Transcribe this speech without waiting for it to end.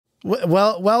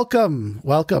Welcome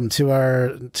to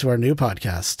our new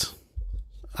podcast.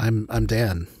 I'm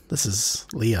Dan. This is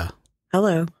Leah.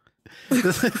 Hello.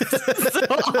 This is So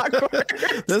awkward.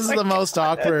 This is the most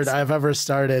awkward I've ever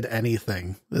started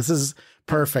anything. This is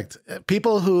perfect.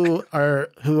 People who are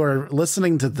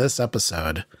listening to this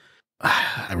episode,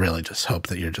 I really just hope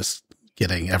that you're just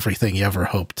getting everything you ever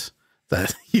hoped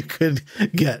that you could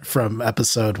get from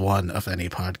episode 1 of any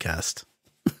podcast.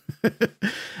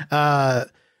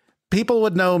 People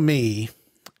would know me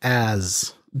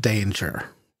as Danger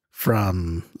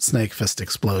from Snake Fist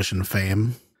Explosion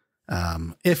fame.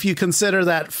 If you consider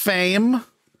that fame,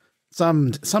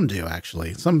 some do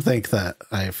actually. Some think that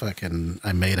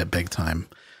I made it big time.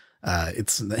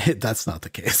 That's not the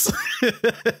case.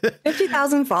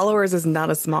 50,000 followers is not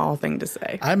a small thing to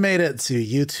say. I made it to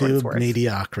YouTube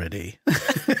mediocrity.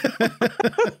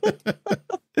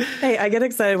 Hey, I get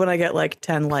excited when I get like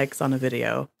 10 likes on a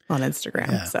video on Instagram.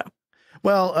 Yeah.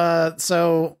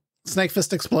 So Snake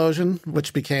Fist Explosion,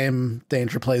 which became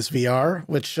Danger Plays VR,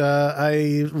 which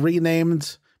I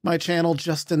renamed my channel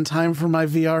just in time for my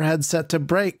VR headset to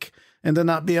break and to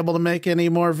not be able to make any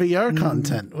more VR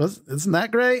content. Isn't that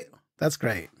great? That's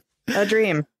great. A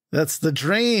dream. That's the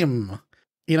dream.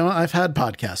 You know, I've had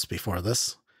podcasts before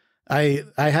this. I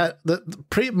had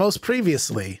most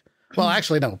previously the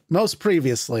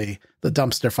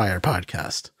Dumpster Fire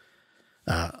podcast.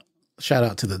 Shout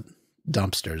out to the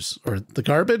dumpsters or the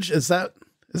garbage. Is that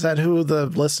who the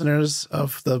listeners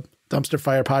of the Dumpster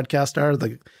Fire podcast are?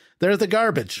 They're the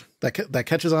garbage that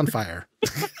catches on fire.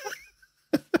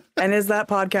 And is that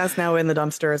podcast now in the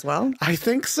dumpster as well? I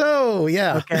think so.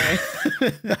 Yeah. Okay.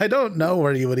 I don't know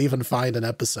where you would even find an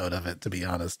episode of it, to be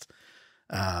honest.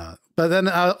 But then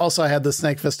also I had the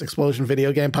Snake Fist Explosion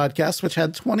video game podcast, which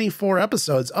had 24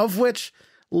 episodes, of which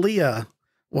Leah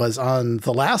was on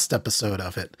the last episode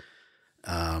of it.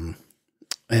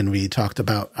 And we talked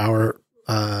about our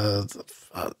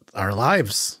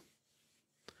lives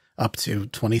up to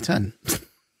 2010.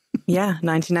 Yeah,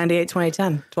 1998,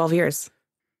 2010, 12 years.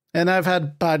 And I've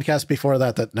had podcasts before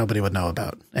that nobody would know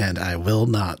about, and I will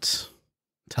not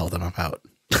tell them about.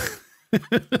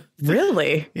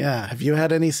 Really? Yeah. Have you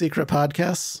had any secret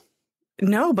podcasts?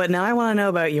 No, but now I want to know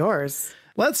about yours.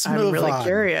 Let's move on. I'm really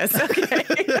curious. Okay.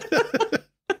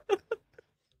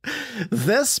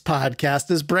 This podcast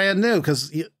is brand new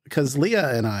because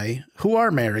Leah and I, who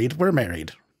are married, we're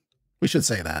married. We should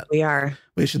say that. We are.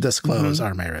 We should disclose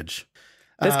our marriage.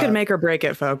 This could make or break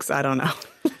it, folks. I don't know.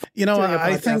 You know,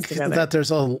 I think that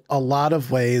there's a lot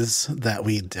of ways that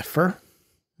we differ,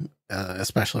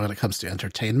 especially when it comes to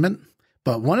entertainment.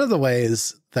 But one of the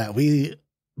ways that we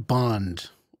bond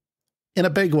in a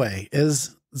big way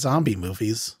is zombie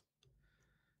movies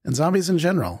and zombies in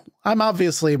general. I'm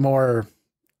obviously more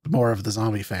of the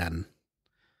zombie fan.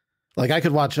 Like, I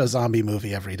could watch a zombie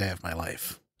movie every day of my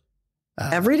life.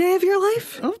 Every day of your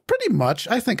life? Pretty much.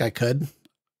 I think I could.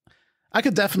 I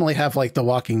could definitely have like The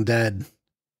Walking Dead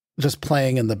just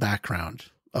playing in the background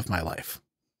of my life.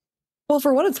 Well,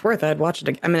 for what it's worth, I'd watch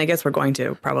it. I mean, I guess we're going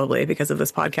to probably because of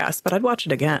this podcast, but I'd watch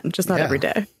it again, just not every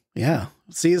day. Yeah.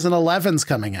 Season 11's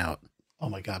coming out. Oh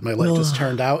my God, my light just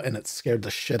turned out and it scared the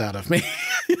shit out of me.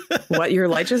 What, your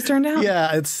light just turned out?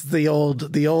 Yeah, it's the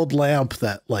old lamp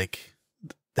that like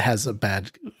has a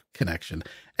bad connection.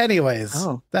 Anyways,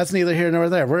 that's neither here nor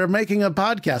there. We're making a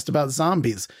podcast about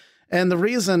zombies. And the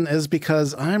reason is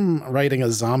because I'm writing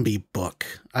a zombie book.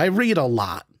 I read a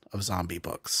lot of zombie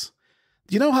books.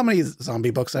 Do you know how many zombie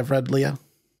books I've read, Leah?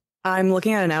 I'm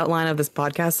looking at an outline of this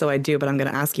podcast, so I do, but I'm going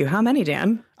to ask you, how many,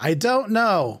 Dan? I don't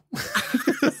know.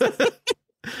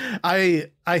 I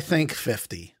think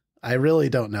 50. I really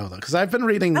don't know, though, because I've been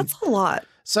reading. That's a lot.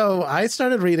 So I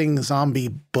started reading zombie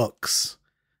books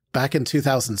back in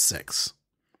 2006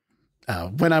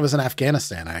 when I was in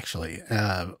Afghanistan, actually.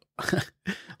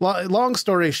 Long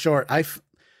story short,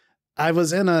 I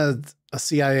was in a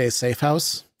CIA safe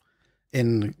house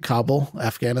in Kabul,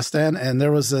 Afghanistan, and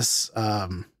there was this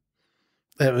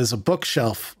it was a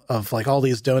bookshelf of like all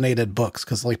these donated books,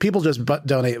 because like people just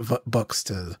donate books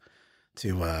to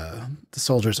the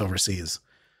soldiers overseas.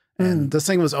 And this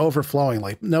thing was overflowing.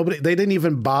 Like they didn't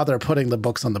even bother putting the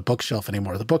books on the bookshelf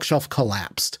anymore. The bookshelf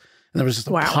collapsed and there was just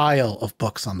a pile of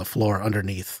books on the floor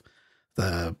underneath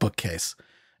the bookcase.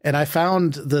 And I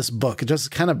found this book. It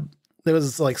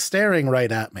was like staring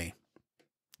right at me.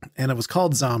 And it was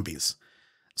called Zombies,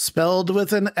 spelled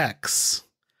with an X.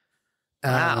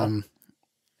 Wow.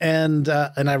 And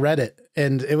I read it,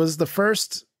 and it was the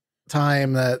first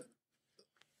time that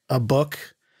a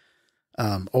book,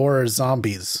 or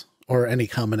zombies, or any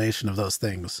combination of those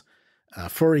things,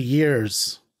 for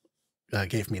years,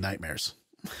 gave me nightmares.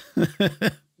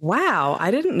 Wow.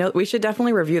 I didn't know. We should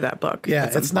definitely review that book.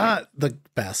 Yeah, it's not the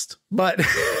best, but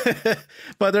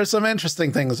but there's some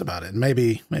interesting things about it.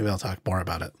 Maybe I'll talk more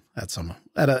about it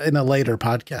in a later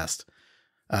podcast,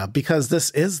 because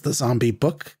this is the Zombie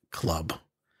Book Club,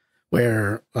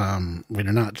 where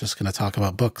we're not just going to talk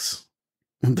about books.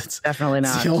 It's definitely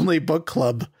not. It's the only book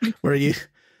club where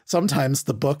sometimes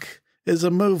the book is a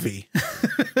movie.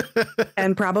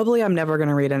 And probably I'm never going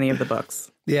to read any of the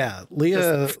books. Yeah,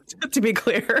 Leah, just to be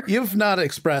clear, you've not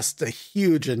expressed a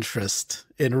huge interest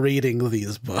in reading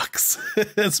these books,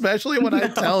 especially when I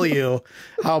tell you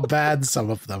how bad some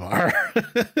of them are.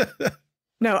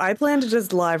 No, I plan to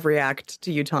just live react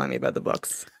to you telling me about the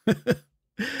books.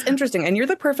 It's interesting. And you're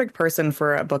the perfect person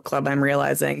for a book club, I'm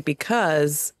realizing,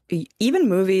 because even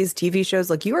movies, TV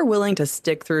shows, like you are willing to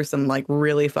stick through some like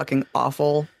really fucking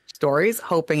awful stories,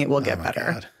 hoping it will get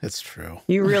better. God, it's true.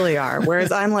 You really are.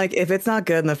 Whereas I'm like, if it's not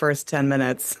good in the first 10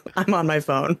 minutes, I'm on my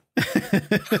phone.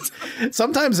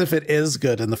 Sometimes if it is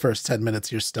good in the first 10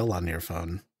 minutes, you're still on your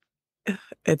phone.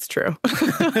 It's true.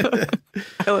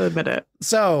 I'll admit it.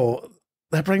 So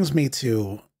that brings me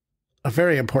to a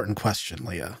very important question,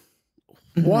 Leah.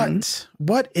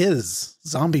 What is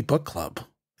Zombie Book Club?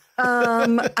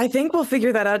 I think we'll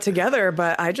figure that out together,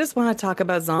 but I just want to talk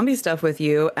about zombie stuff with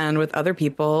you and with other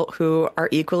people who are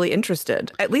equally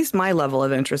interested, at least my level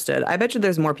of interested. I bet you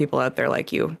there's more people out there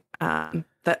like you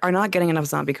that are not getting enough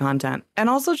zombie content. And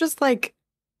also just like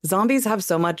zombies have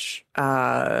so much,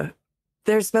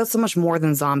 there's about so much more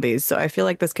than zombies. So I feel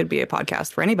like this could be a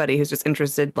podcast for anybody who's just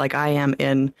interested, like I am,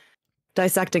 in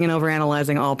dissecting and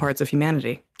overanalyzing all parts of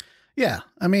humanity. Yeah.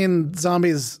 I mean,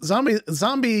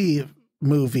 zombie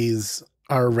movies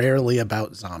are rarely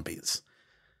about zombies.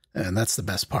 And that's the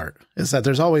best part, is that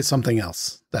there's always something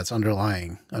else that's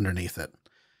underlying underneath it.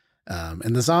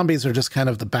 And the zombies are just kind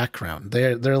of the background.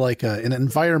 They're like an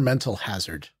environmental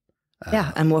hazard.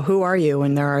 Yeah. And well, who are you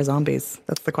when there are zombies?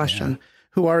 That's the question. Yeah.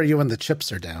 Who are you when the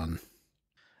chips are down?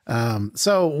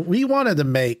 So we wanted to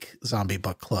make Zombie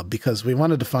Book Club because we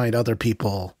wanted to find other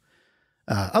people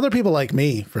like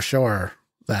me, for sure,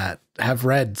 that have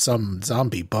read some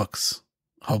zombie books,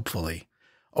 hopefully.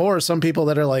 Or some people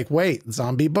that are like, wait,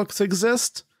 zombie books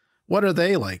exist? What are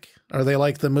they like? Are they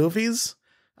like the movies?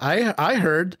 I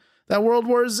heard that World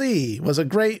War Z was a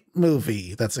great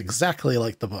movie that's exactly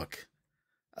like the book.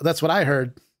 That's what I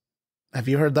heard. Have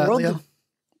you heard that, Leah?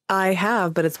 I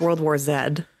have, but it's World War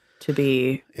Z. To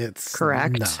be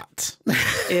correct. Not.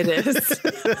 It is.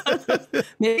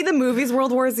 Maybe the movie's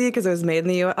World War Z because it was made in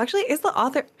the U.S. Actually, is the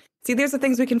author... See, there's the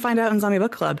things we can find out in Zombie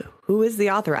Book Club. Who is the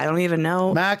author? I don't even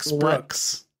know. Max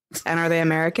Brooks. And are they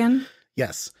American?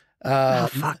 Yes.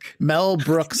 Fuck. Mel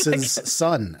Brooks's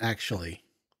son, actually.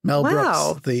 Mel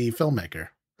Brooks, the filmmaker.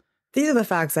 These are the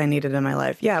facts I needed in my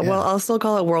life. Yeah, well, I'll still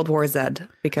call it World War Z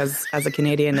because as a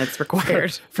Canadian, it's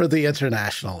required. For the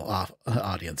international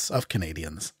audience of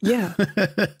Canadians. Yeah.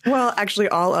 Well, actually,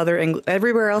 all other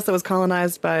everywhere else that was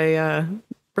colonized by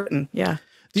Britain. Yeah.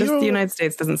 The United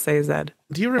States doesn't say Z.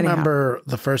 Do you remember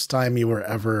the first time you were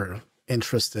ever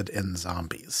interested in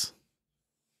zombies?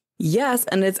 Yes,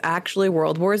 and it's actually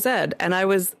World War Z. And I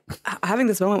was having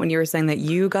this moment when you were saying that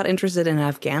you got interested in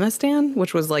Afghanistan,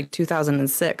 which was like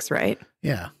 2006, right?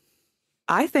 Yeah.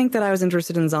 I think that I was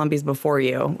interested in zombies before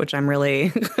you, which I'm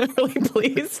really, really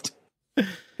pleased.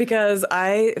 Because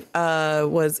I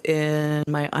was in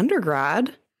my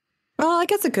undergrad. Well, I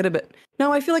guess it could have been.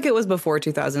 No, I feel like it was before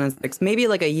 2006, maybe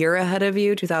like a year ahead of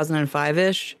you,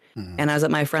 2005-ish. And I was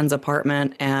at my friend's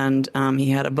apartment and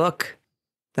he had a book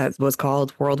that was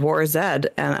called World War Z. And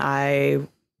I,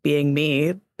 being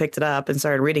me, picked it up and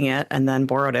started reading it and then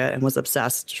borrowed it and was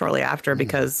obsessed shortly after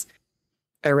because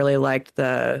I really liked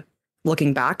the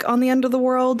looking back on the end of the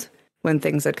world when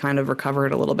things had kind of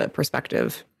recovered a little bit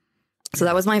perspective. So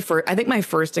that was my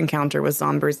first encounter with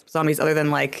zombies other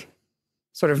than like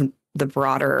sort of the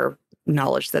broader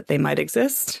knowledge that they might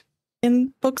exist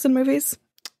in books and movies.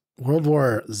 World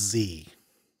War Z,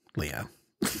 Leah.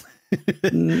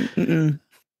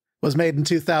 Was made in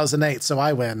 2008, so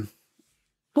I win.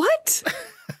 What?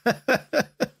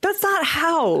 That's not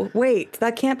how. Wait,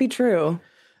 that can't be true.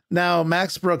 Now,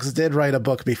 Max Brooks did write a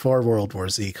book before World War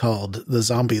Z called The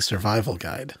Zombie Survival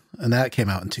Guide, and that came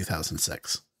out in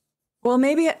 2006. Well,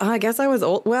 maybe, I guess I was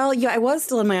old. Well, yeah, I was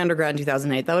still in my undergrad in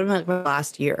 2008. That would have been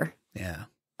last year. Yeah.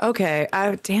 Okay.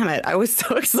 Damn it. I was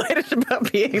so excited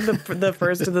about being the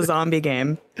first of the zombie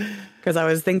game because I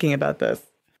was thinking about this.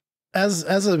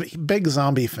 As a big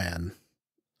zombie fan,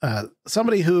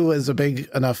 somebody who is a big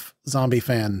enough zombie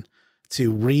fan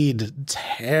to read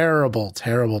terrible,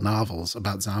 terrible novels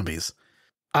about zombies,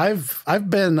 I've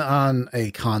been on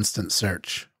a constant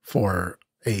search for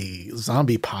a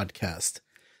zombie podcast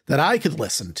that I could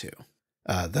listen to,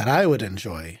 that I would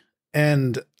enjoy.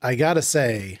 And I gotta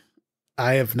say,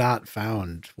 I have not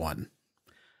found one.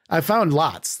 I've found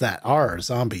lots that are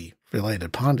zombie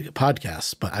related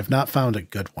podcasts, but I've not found a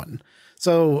good one.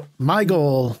 So my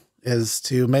goal is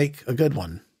to make a good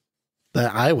one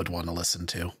that I would want to listen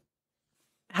to.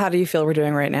 How do you feel we're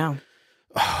doing right now?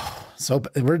 Oh, so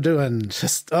we're doing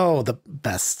just, the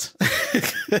best.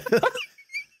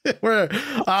 We're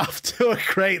off to a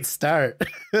great start.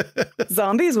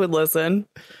 Zombies would listen.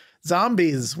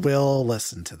 Zombies will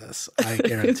listen to this. I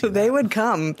guarantee They would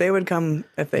come. They would come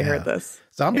if they heard this.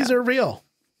 Zombies are real.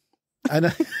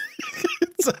 And,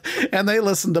 and they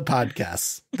listen to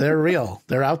podcasts. They're real.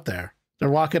 They're out there. They're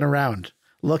walking around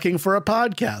looking for a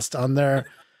podcast on their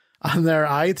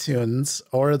iTunes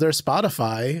or their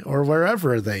Spotify or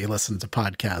wherever they listen to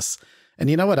podcasts. And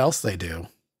you know what else they do?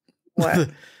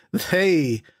 What?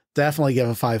 They definitely give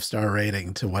a 5-star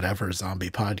rating to whatever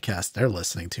zombie podcast they're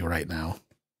listening to right now.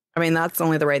 I mean, that's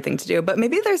only the right thing to do. But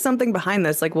maybe there's something behind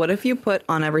this. Like, what if you put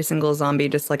on every single zombie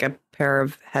just like a pair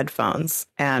of headphones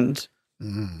and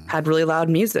had really loud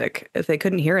music? If they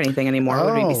couldn't hear anything anymore,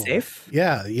 would we be safe?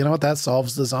 Yeah. You know what? That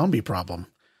solves the zombie problem.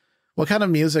 What kind of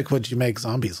music would you make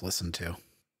zombies listen to?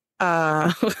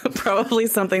 Probably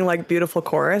something like Beautiful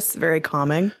Chorus, very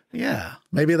calming. Yeah.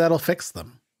 Maybe that'll fix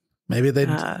them. Maybe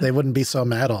they wouldn't be so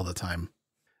mad all the time.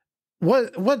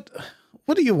 What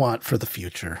do you want for the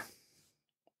future?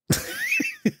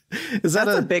 That's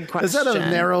a big question. Is that a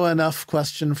narrow enough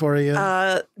question for you?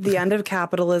 The end of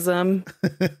capitalism,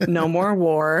 no more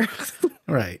war.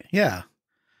 Right. Yeah.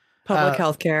 Public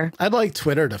health care. I'd like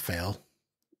Twitter to fail.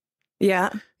 Yeah.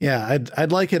 Yeah.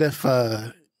 I'd like it if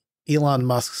Elon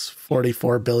Musk's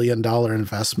 $44 billion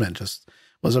investment just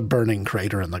was a burning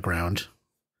crater in the ground.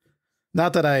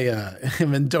 Not that I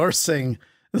am endorsing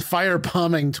the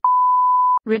firebombing.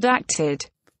 Redacted.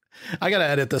 I got to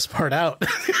edit this part out.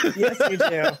 Yes, you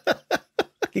do.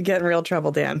 You get in real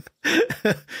trouble, Dan.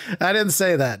 I didn't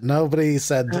say that. Nobody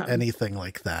said anything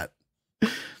like that.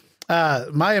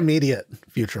 My immediate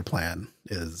future plan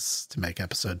is to make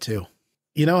episode 2.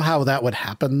 You know how that would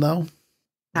happen, though?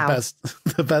 How?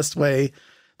 The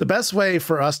best way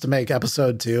for us to make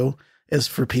episode 2 is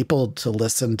for people to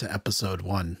listen to episode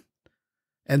 1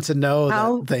 and to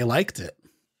know that they liked it.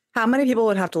 How many people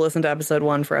would have to listen to episode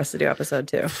 1 for us to do episode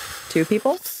 2? 2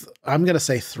 people? I'm going to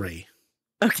say 3.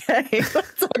 Okay,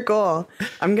 that's our goal.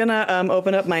 I'm going to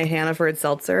open up my Hannaford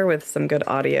seltzer with some good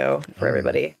audio for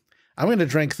everybody. I'm going to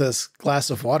drink this glass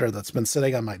of water that's been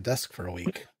sitting on my desk for a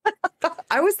week.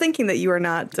 I was thinking that you are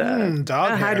not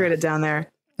hydrated down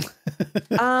there.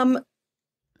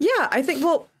 Yeah, I think,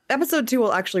 episode 2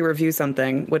 will actually review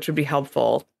something, which would be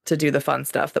helpful to do the fun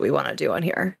stuff that we want to do on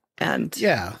here. And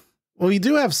yeah. Well, we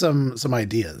do have some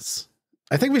ideas.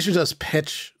 I think we should just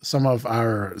pitch some of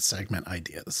our segment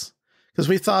ideas because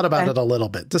we thought about it a little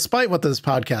bit. Despite what this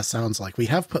podcast sounds like, we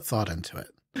have put thought into it.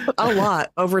 A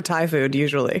lot over Thai food,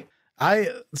 usually.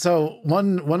 So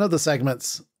one of the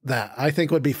segments that I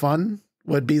think would be fun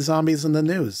would be zombies in the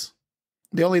news.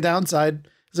 The only downside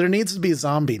is there needs to be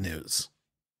zombie news.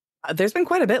 There's been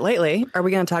quite a bit lately. Are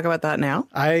we going to talk about that now?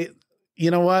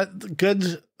 You know what?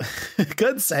 Good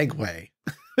segue.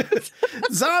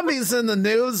 Zombies in the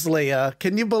news, Leah.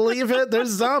 Can you believe it? There's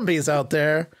zombies out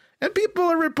there and people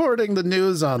are reporting the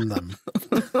news on them.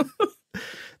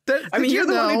 You're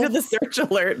the one who did the search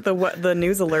alert, the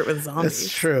news alert with zombies.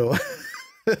 It's true.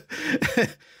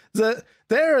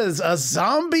 There is a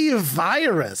zombie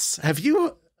virus. Have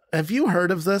you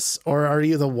heard of this, or are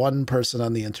you the one person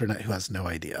on the internet who has no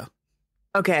idea?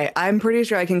 Okay, I'm pretty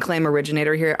sure I can claim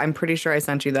originator here. I'm pretty sure I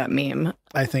sent you that meme.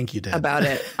 I think you did. About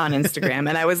it on Instagram.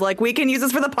 And I was like, we can use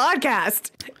this for the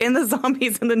podcast in the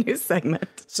zombies in the news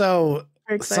segment. So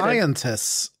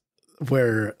scientists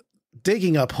were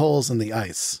digging up holes in the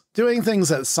ice, doing things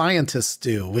that scientists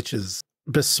do, which is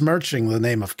besmirching the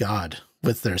name of God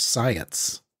with their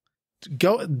science.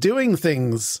 Doing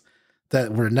things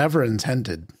that were never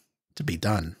intended to be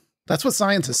done. That's what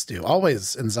scientists do,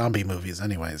 always in zombie movies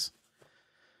anyways.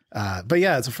 But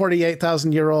yeah, it's a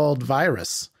 48,000-year-old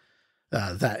virus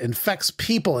that infects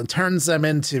people and turns them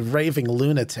into raving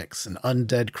lunatics and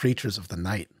undead creatures of the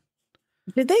night.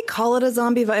 Did they call it a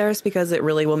zombie virus because it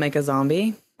really will make a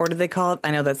zombie? Or did they call it,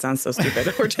 I know that sounds so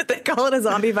stupid, or did they call it a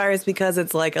zombie virus because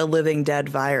it's like a living dead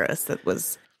virus that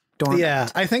was dormant? Yeah,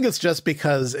 I think it's just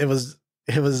because it was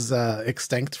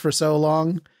extinct for so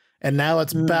long, and now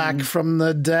it's back from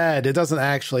the dead. It doesn't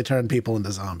actually turn people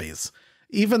into zombies.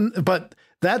 But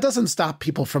that doesn't stop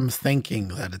people from thinking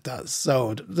that it does.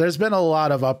 So there's been a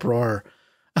lot of uproar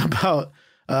about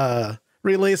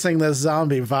releasing this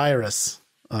zombie virus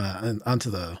onto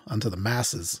the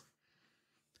masses.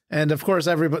 And of course,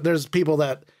 there's people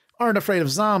that aren't afraid of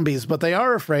zombies, but they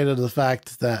are afraid of the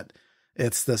fact that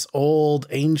it's this old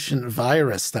ancient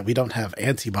virus that we don't have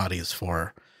antibodies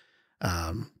for.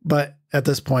 But at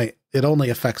this point, it only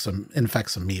infects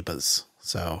amoebas.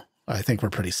 So I think we're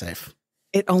pretty safe.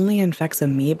 It only infects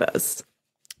amoebas.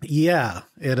 Yeah,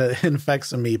 it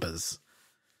infects amoebas.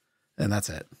 And that's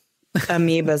it.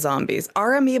 Amoeba zombies.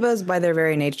 Are amoebas by their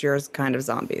very nature kind of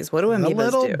zombies? What do amoebas do? A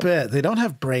little bit. They don't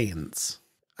have brains.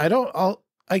 I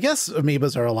guess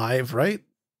amoebas are alive, right?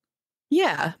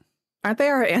 Yeah. Aren't they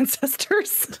our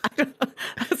ancestors? I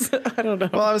don't know.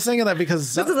 Well, I was thinking that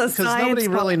because nobody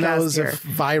really knows if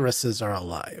viruses are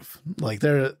alive. Like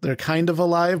they're kind of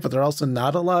alive, but they're also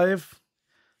not alive.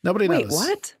 Nobody knows. Wait,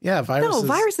 what? Yeah, viruses. No,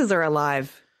 viruses are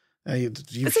alive. You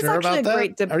sure about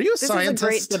that? Are you a scientist?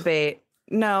 This is a great debate.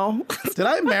 No. Did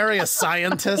I marry a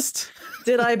scientist?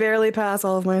 Did I barely pass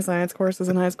all of my science courses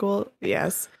in high school?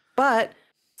 Yes. But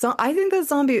so I think the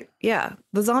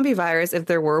zombie virus, if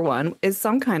there were one, is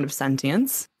some kind of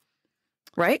sentience,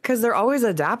 right? Because they're always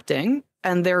adapting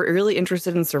and they're really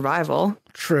interested in survival.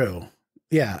 True.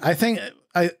 Yeah, I think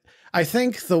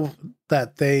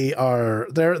that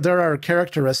there are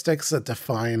characteristics that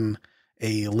define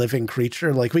a living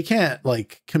creature. Like we can't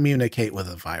communicate with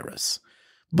a virus,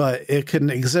 but it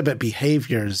can exhibit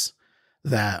behaviors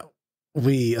that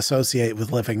we associate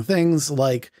with living things,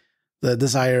 like the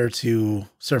desire to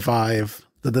survive,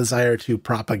 the desire to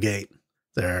propagate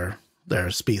their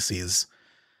species,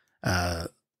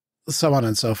 so on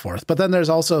and so forth. But then there's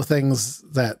also things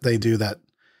that they do that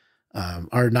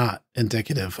are not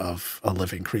indicative of a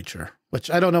living creature, which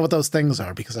I don't know what those things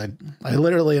are, because I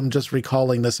literally am just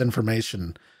recalling this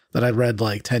information that I read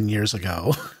 10 years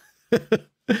ago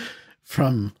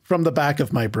from the back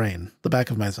of my brain, the back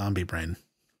of my zombie brain.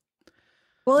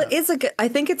 Well, I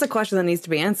think it's a question that needs to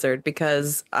be answered,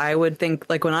 because I would think,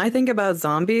 when I think about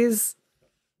zombies,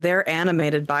 they're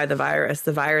animated by the virus.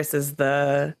 The virus is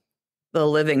the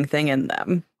living thing in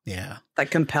them. Yeah.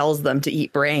 That compels them to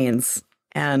eat brains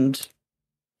and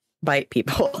bite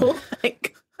people.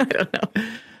 I don't know.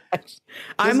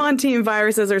 I'm on team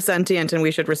viruses are sentient and we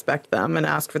should respect them and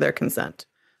ask for their consent.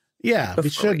 Yeah, we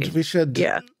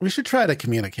should try to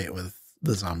communicate with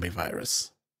the zombie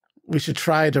virus. We should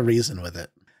try to reason with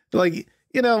it.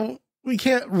 We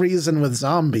can't reason with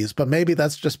zombies, but maybe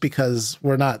that's just because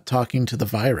we're not talking to the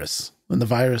virus and the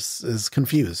virus is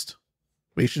confused.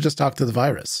 We should just talk to the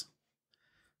virus.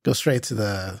 Go straight to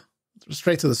the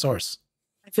source.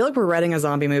 I feel like we're writing a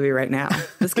zombie movie right now.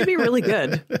 This could be really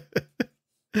good.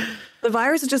 The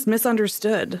virus is just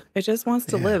misunderstood. It just wants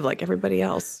to live like everybody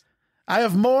else. I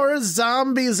have more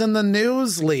zombies in the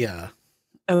news, Leah.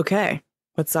 Okay.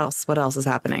 What else? What else is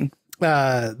happening?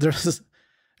 Have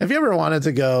you ever wanted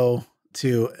to go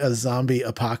to a zombie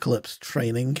apocalypse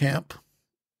training camp?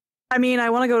 I mean, I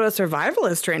want to go to a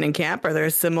survivalist training camp. Are there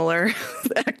similar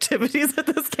activities at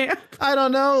this camp? I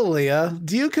don't know, Leah.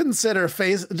 Do you consider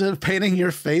painting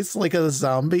your face like a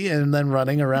zombie and then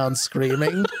running around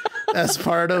screaming as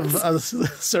part of a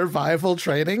survival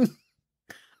training?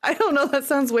 I don't know. That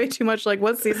sounds way too much like,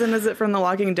 what season is it from The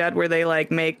Walking Dead where they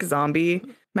make zombie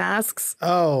masks?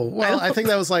 Oh, well, I think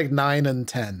that was 9 and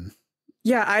 10.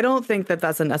 Yeah, I don't think that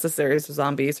that's a necessary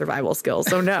zombie survival skill.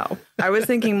 So no, I was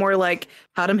thinking more like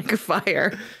how to make a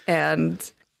fire.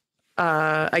 And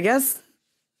I guess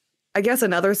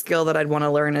another skill that I'd want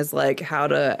to learn is how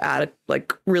to add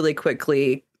really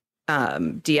quickly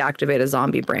deactivate a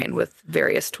zombie brain with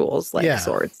various tools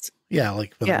swords. Yeah,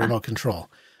 with remote control.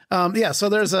 So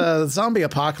there's a zombie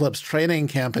apocalypse training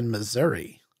camp in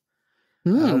Missouri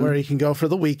where you can go for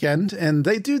the weekend. And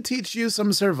they do teach you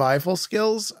some survival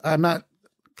skills. I'm not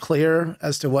clear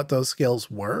as to what those skills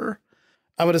were.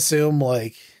 I would assume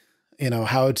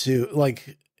how to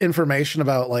information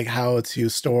about how to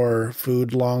store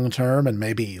food long term and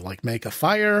maybe make a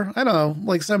fire. I don't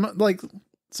know,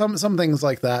 some things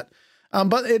like that.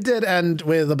 But it did end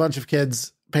with a bunch of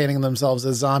kids painting themselves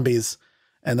as zombies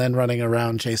and then running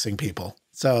around chasing people.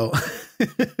 So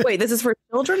wait, this is for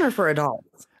children or for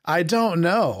adults? I don't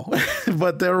know,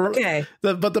 but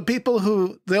the people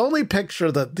the only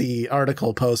picture that the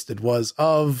article posted was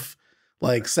of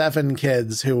 7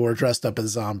 kids who were dressed up as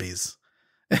zombies.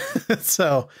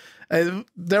 So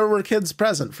there were kids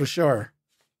present for sure.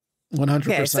 100%.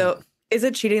 Okay, so is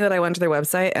it cheating that I went to their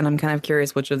website and I'm kind of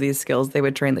curious which of these skills they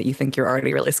would train that you think you're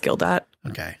already really skilled at?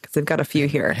 Okay. Because they've got a few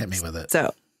here. Hit me with it.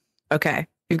 So, okay.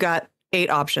 You've got 8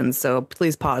 options, so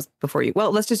please pause before you.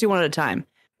 Well, let's just do one at a time.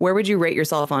 Where would you rate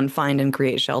yourself on find and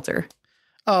create shelter?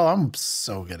 Oh, I'm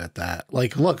so good at that.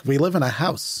 Like, look, we live in a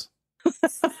house.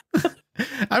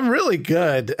 I'm really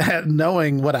good at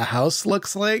knowing what a house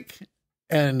looks like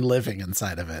and living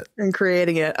inside of it. And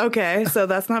creating it. Okay, so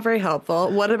that's not very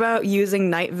helpful. What about using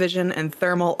night vision and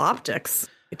thermal optics?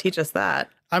 You teach us that.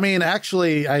 I mean,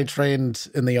 actually, I trained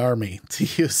in the Army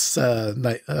to use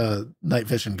night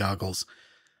vision goggles.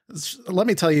 Let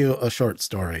me tell you a short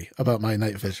story about my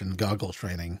night vision goggle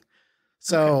training.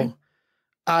 So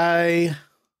okay.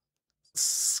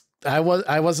 I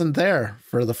wasn't there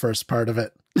for the first part of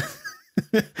it.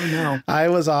 Oh, no. I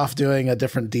was off doing a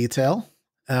different detail.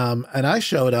 And I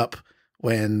showed up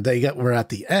when were at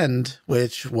the end,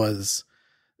 which was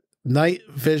night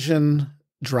vision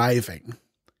driving.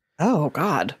 Oh,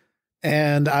 God.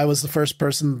 And I was the first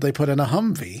person they put in a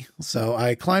Humvee. So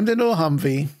I climbed into a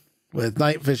Humvee with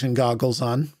night vision goggles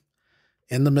on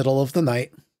in the middle of the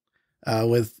night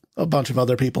with a bunch of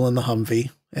other people in the Humvee.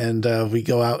 And we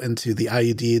go out into the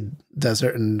IUD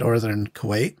desert in northern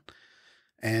Kuwait.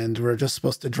 And we're just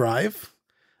supposed to drive.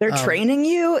 They're training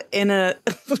you in a...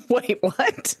 Wait,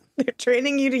 what? They're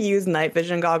training you to use night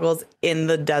vision goggles in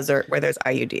the desert where there's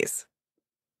IUDs.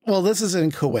 Well, this is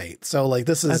in Kuwait. So like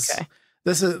this is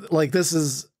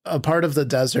a part of the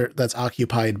desert that's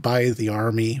occupied by the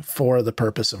army for the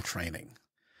purpose of training,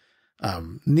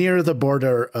 near the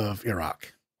border of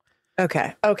Iraq.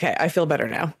 Okay. I feel better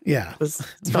now. Yeah. It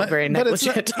felt very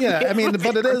negligent. Yeah. I mean,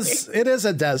 but it is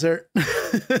a desert.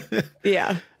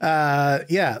 Yeah.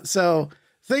 Yeah. So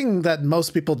thing that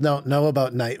most people don't know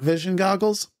about night vision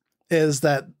goggles is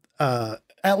that,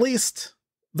 at least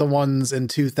the ones in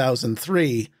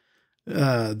 2003,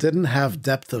 didn't have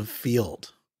depth of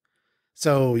field.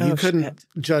 So you couldn't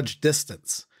judge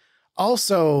distance.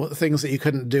 Also, things that you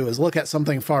couldn't do is look at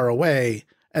something far away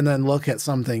and then look at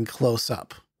something close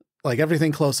up. Like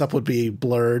everything close up would be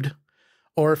blurred.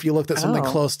 Or if you looked at something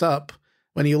close up,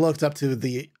 when you looked up to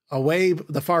the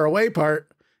far away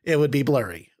part, it would be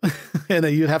blurry. And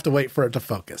then you'd have to wait for it to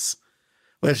focus,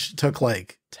 which took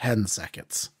like 10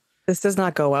 seconds. This does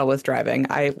not go well with driving.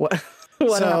 What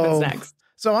happens next?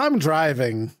 So I'm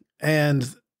driving and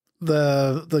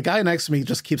the guy next to me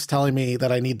just keeps telling me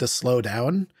that I need to slow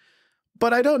down,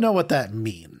 but I don't know what that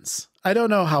means. I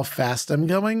don't know how fast I'm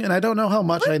going, and I don't know how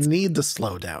much I need to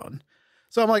slow down.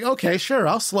 So I'm like, okay, sure,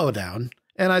 I'll slow down.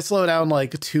 And I slow down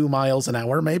like 2 miles an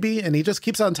hour maybe, and he just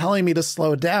keeps on telling me to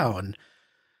slow down,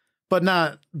 but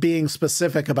not being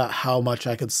specific about how much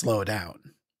I could slow down.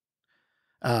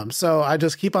 So I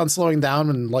just keep on slowing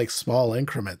down in like small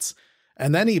increments.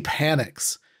 And then he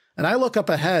panics. And I look up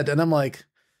ahead and I'm like,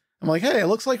 hey, it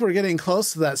looks like we're getting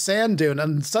close to that sand dune.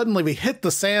 And suddenly we hit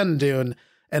the sand dune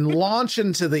and launch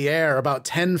into the air about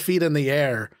 10 feet in the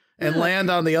air and land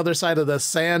on the other side of the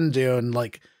sand dune.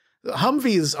 Like,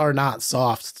 Humvees are not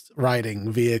soft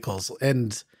riding vehicles.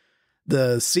 And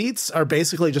the seats are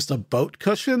basically just a boat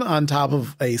cushion on top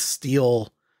of a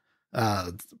steel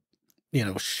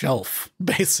shelf,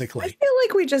 basically. I feel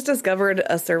like we just discovered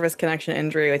a service connection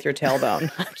injury with your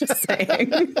tailbone. I'm just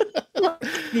saying.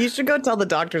 You should go tell the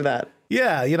doctor that.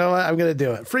 Yeah, you know what? I'm going to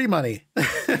do it. Free money.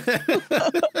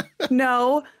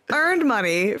 No, earned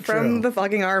money from the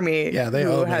fucking army. Yeah, they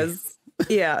owe me.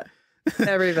 Yeah,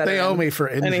 every veteran. They owe me for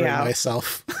injuring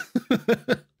myself.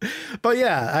 But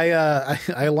yeah,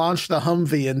 I launched the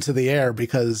Humvee into the air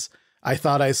because I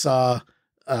thought I saw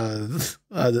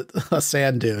a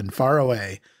sand dune far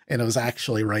away, and it was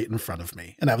actually right in front of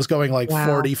me. And I was going like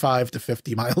 45 to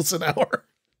 50 miles an hour.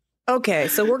 Okay,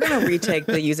 so we're going to retake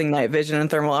the using night vision and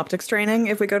thermal optics training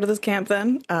if we go to this camp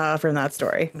then, from that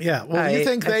story. Yeah, well, you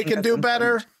think they can do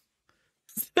better?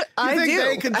 I think do.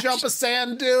 they can jump a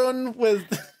sand dune with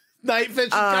night vision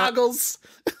goggles?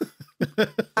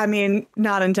 I mean,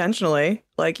 not intentionally,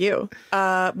 like you.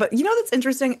 But you know that's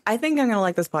interesting? I think I'm going to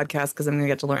like this podcast because I'm going to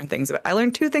get to learn things. I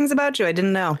learned 2 things about you I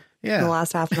didn't know in the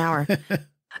last half an hour.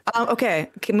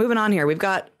 Okay, moving on here. We've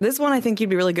got this one I think you'd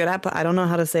be really good at, but I don't know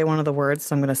how to say one of the words,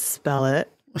 so I'm going to spell it.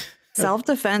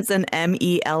 Self-defense and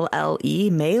MELLE,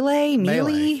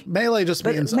 melee? Melee just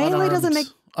means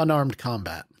unarmed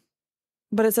combat.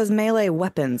 But it says melee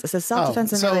weapons. It says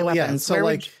self-defense and melee weapons. So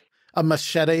like a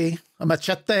machete, a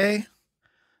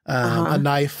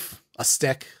knife, a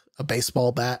stick, a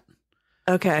baseball bat.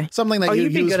 Okay. Something that you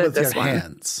use with your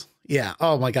hands. Yeah.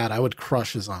 Oh my God, I would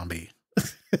crush a zombie.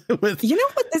 You know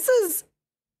what this is?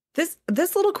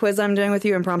 This little quiz I'm doing with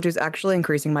you impromptu is actually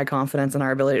increasing my confidence in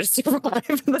our ability to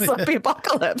survive the zombie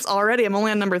apocalypse. Already, I'm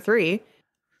only on number 3.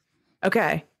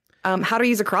 Okay. How to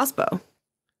use a crossbow?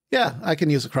 Yeah, I can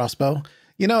use a crossbow.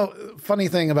 Funny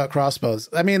thing about crossbows.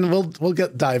 I mean, we'll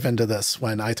dive into this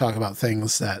when I talk about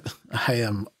things that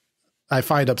I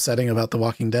find upsetting about The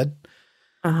Walking Dead.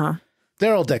 Uh-huh.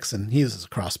 Daryl Dixon, he uses a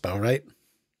crossbow, right?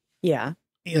 Yeah.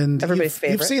 And everybody's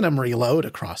favorite. You've seen him reload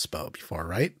a crossbow before,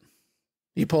 right?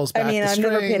 He pulls back the I've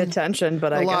string, never paid attention,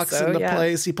 but I guess locks so, into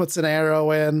place. He puts an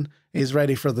arrow in. He's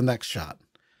ready for the next shot.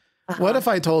 Uh-huh. What if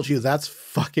I told you that's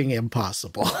fucking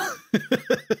impossible?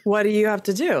 What do you have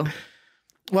to do?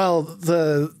 Well,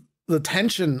 the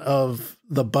tension of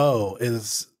the bow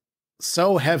is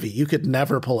so heavy, you could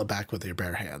never pull it back with your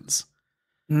bare hands.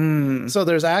 So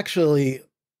there's actually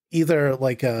either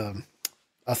like a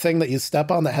thing that you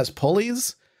step on that has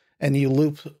pulleys, and you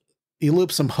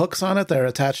loop some hooks on it that are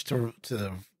attached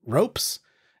to ropes,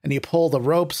 and you pull the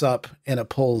ropes up, and it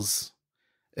pulls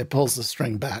the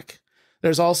string back.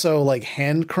 There's also like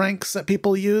hand cranks that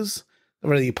people use,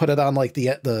 where you put it on like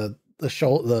the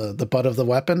butt of the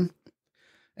weapon,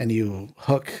 and you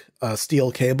hook a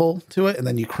steel cable to it, and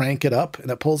then you crank it up,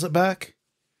 and it pulls it back.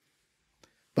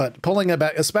 But pulling it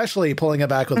back, especially pulling it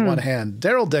back with one hand,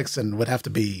 Daryl Dixon would have to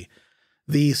be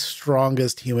the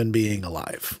strongest human being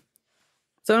alive.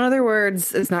 So in other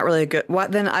words, it's not really a good.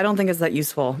 What then? I don't think it's that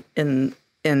useful in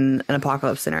an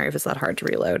apocalypse scenario if it's that hard to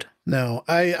reload. No,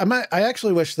 I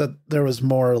actually wish that there was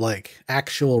more like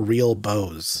actual real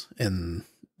bows in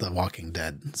the Walking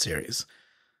Dead series.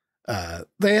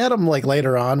 They had them like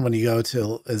later on when you go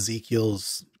to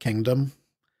Ezekiel's kingdom.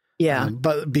 Yeah.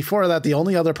 But before that, the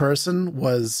only other person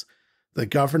was the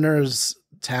governor's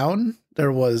town.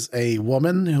 There was a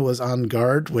woman who was on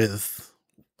guard with,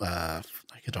 I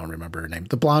don't remember her name,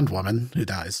 the blonde woman who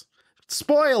dies.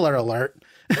 Spoiler alert.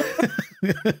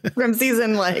 From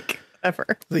season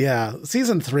ever. Yeah,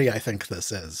 season 3, I think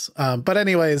this is. But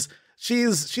anyways,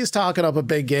 she's talking up a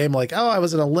big game like, oh, I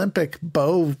was an Olympic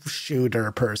bow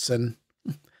shooter person.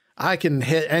 I can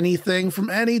hit anything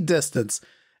from any distance.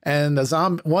 And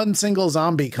one single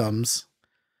zombie comes.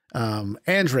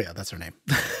 Andrea, that's her name.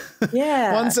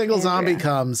 Yeah. One single zombie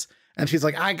comes, and she's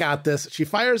like, I got this. She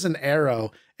fires an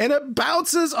arrow, and it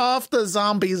bounces off the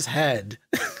zombie's head.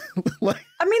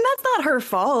 That's not her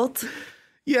fault.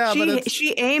 Yeah, but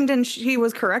she aimed, and she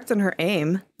was correct in her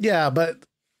aim. Yeah, but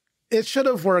it should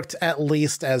have worked at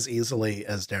least as easily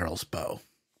as Daryl's crossbow.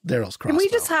 Can we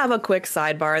just have a quick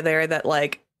sidebar there that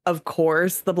of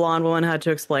course, the blonde woman had to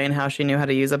explain how she knew how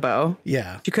to use a bow.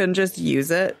 Yeah. She couldn't just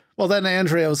use it. Well, then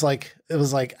Andrea was like,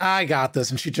 I got this.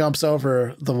 And she jumps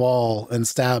over the wall and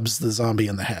stabs the zombie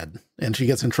in the head. And she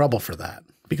gets in trouble for that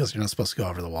because you're not supposed to go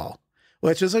over the wall,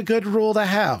 which is a good rule to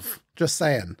have. Just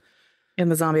saying. In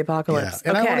the zombie apocalypse. Yeah.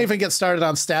 And I won't even get started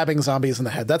on stabbing zombies in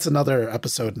the head. That's another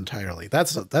episode entirely.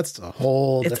 That's a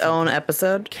whole its own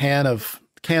episode. Can of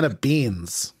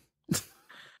beans.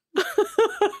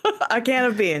 A can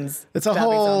of beans. It's a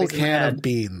whole can of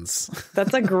beans.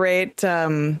 That's a great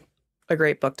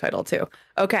book title too.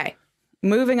 Okay,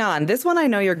 moving on. This one I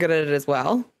know you're good at it as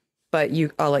well, but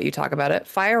I'll let you talk about it.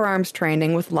 Firearms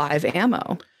training with live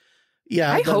ammo.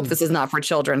 Yeah, I hope this is not for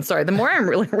children. Sorry, the more I'm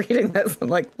really reading this, I'm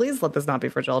like, please let this not be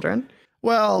for children.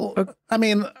 Well, okay. I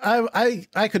mean,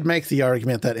 I could make the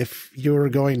argument that if you were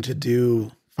going to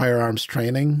do firearms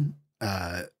training,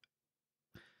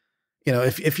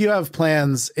 if you have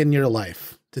plans in your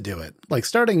life to do it, like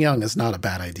starting young is not a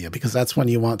bad idea because that's when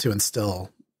you want to instill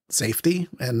safety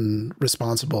and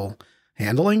responsible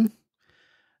handling.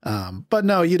 But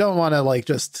no, you don't want to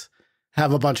just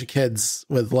have a bunch of kids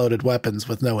with loaded weapons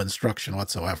with no instruction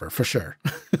whatsoever, for sure.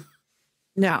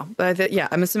 No, but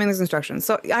I'm assuming there's instructions.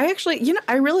 So I actually,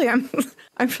 I really am.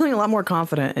 I'm feeling a lot more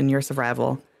confident in your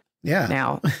survival. Yeah.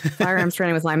 Now, firearms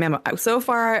training with live ammo. So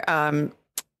far,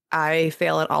 I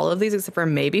fail at all of these except for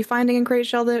maybe finding and create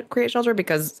shelter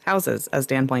because houses, as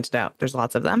Dan pointed out, there's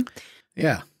lots of them.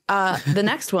 Yeah. The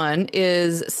next one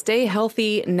is stay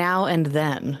healthy now and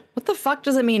then. What the fuck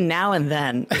does it mean now and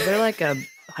then? Is there a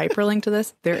hyperlink to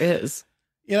this? There is.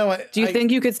 You know what? Do you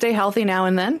think you could stay healthy now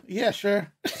and then? Yeah,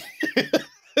 sure.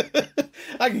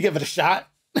 I can give it a shot.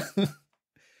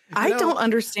 I don't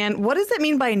understand. What does it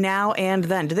mean by now and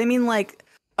then? Do they mean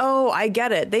oh, I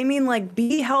get it. They mean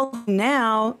be healthy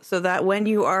now so that when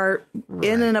you are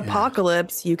in an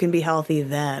apocalypse, you can be healthy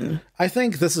then. I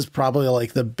think this is probably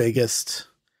the biggest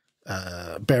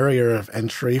barrier of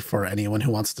entry for anyone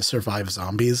who wants to survive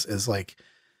zombies is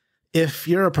if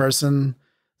you're a person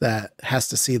that has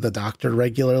to see the doctor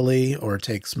regularly or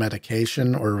takes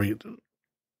medication or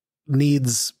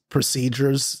needs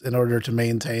procedures in order to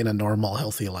maintain a normal,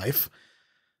 healthy life.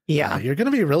 Yeah. You're going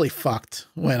to be really fucked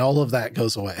when all of that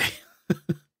goes away.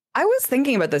 I was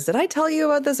thinking about this. Did I tell you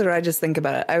about this or did I just think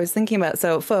about it? I was thinking about,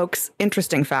 so folks,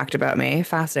 interesting fact about me,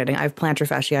 fascinating. I have plantar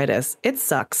fasciitis. It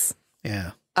sucks.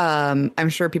 Yeah. I'm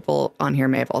sure people on here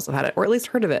may have also had it or at least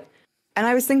heard of it. And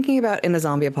I was thinking about in the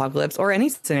zombie apocalypse or any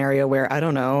scenario where, I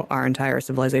don't know, our entire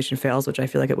civilization fails, which I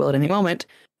feel like it will at any moment.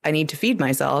 I need to feed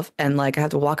myself and like I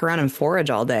have to walk around and forage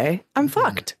all day. I'm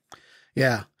fucked.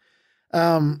 Yeah.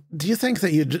 Do you think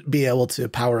that you'd be able to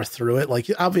power through it? Like,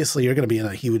 obviously you're going to be in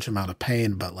a huge amount of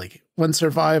pain, but like when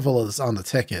survival is on the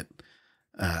ticket,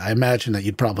 I imagine that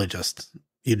you'd probably just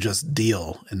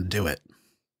deal and do it.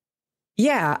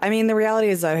 Yeah. I mean, the reality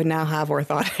is I now have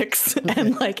orthotics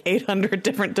and like 800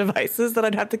 different devices that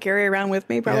I'd have to carry around with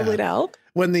me probably to help.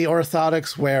 When the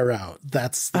orthotics wear out,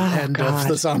 that's the end of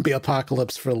the zombie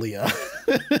apocalypse for Leah.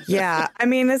 Yeah. I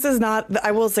mean, this is not,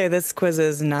 I will say this quiz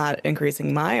is not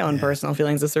increasing my own personal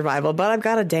feelings of survival, but I've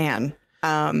got a Dan.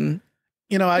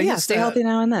 You know, I used to stay healthy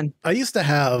now and then. I used to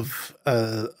have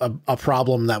a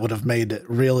problem that would have made it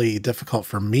really difficult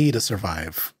for me to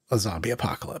survive a zombie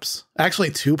apocalypse.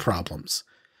 Actually, two problems.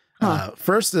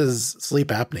 First is sleep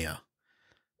apnea.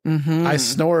 Mm-hmm. I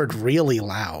snored really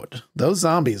loud. Those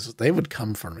zombies, they would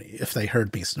come for me if they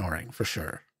heard me snoring, for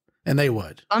sure. And they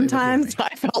would. Sometimes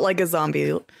I felt like a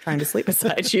zombie trying to sleep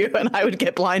beside you, and I would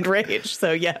get blind rage.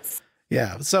 So yes.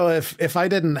 Yeah. So if I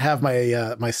didn't have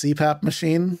my my CPAP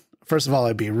machine, first of all,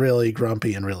 I'd be really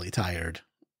grumpy and really tired.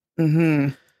 Mm-hmm.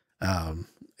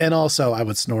 And also, I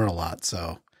would snore a lot.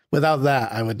 So without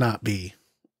that, I would not be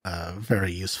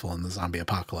very useful in the zombie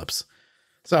apocalypse.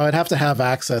 So I'd have to have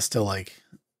access to like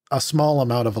a small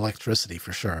amount of electricity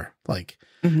for sure. Like,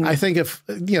 I think if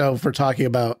we're talking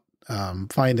about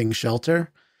finding shelter,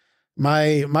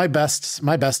 my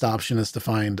best option is to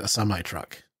find a semi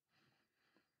truck,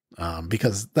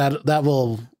 because that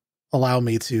will allow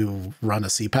me to run a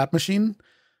CPAP machine.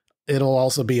 It'll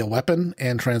also be a weapon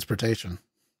and transportation.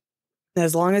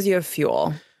 As long as you have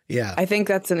fuel. Yeah. I think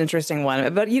that's an interesting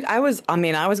one. But I was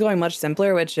going much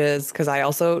simpler, which is because I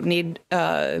also need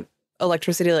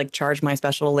electricity to like charge my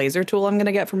special laser tool I'm going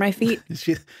to get for my feet.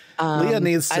 Leah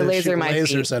needs to laser shoot my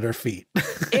lasers feet. at her feet.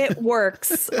 It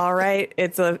works. All right.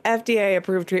 It's a FDA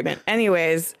approved treatment.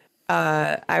 Anyways,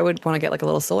 I would want to get like a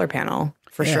little solar panel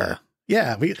for sure.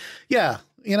 Yeah.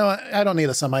 You know, I don't need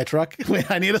a semi truck.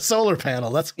 I need a solar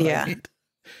panel. That's what I need.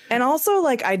 And also,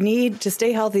 like, I'd need to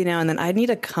stay healthy now and then. I'd need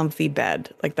a comfy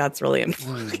bed. Like, that's really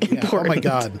important. Oh my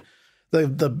God.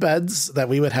 The beds that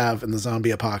we would have in the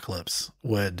zombie apocalypse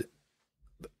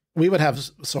we would have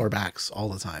sore backs all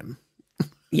the time.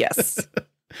 Yes,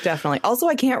 definitely. Also,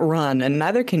 I can't run and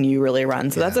neither can you really run.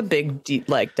 So that's a big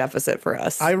deficit for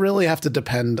us. I really have to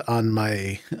depend on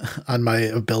my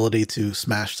ability to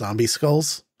smash zombie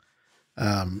skulls.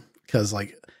 Because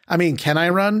can I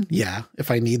run? Yeah,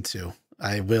 if I need to.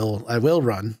 I will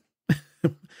run.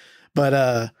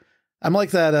 But I'm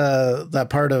like that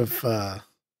part of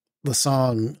the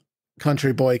song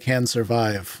Country Boy Can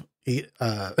Survive.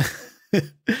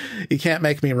 You can't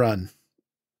make me run.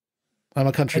 I'm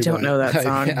a country boy. I don't know that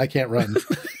song. I can't run.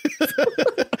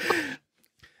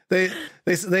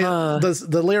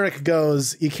 The lyric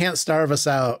goes, "You can't starve us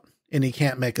out and you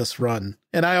can't make us run."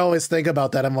 And I always think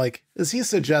about that. I'm like, is he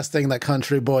suggesting that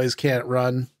country boys can't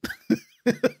run?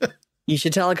 You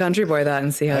should tell a country boy that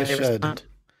and see how they respond.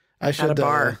 I should at a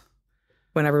bar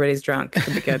when everybody's drunk. It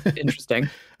could be good. Interesting.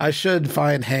 I should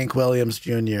find Hank Williams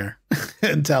Jr.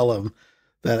 and tell him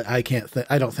that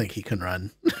I don't think he can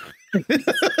run.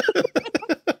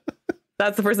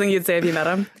 That's the first thing you'd say if you met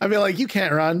him? I'd be like, you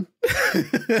can't run.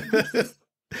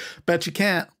 Bet you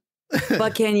can't.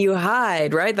 But can you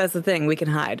hide, right? That's the thing. We can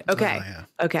hide. Okay. Oh, yeah.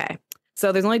 Okay.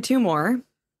 So there's only two more.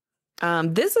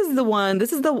 This is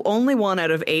the only one out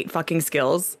of 8 fucking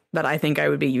skills that I think I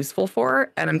would be useful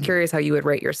for. And I'm curious how you would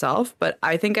rate yourself, but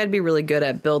I think I'd be really good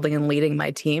at building and leading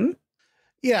my team.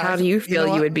 Yeah. How do you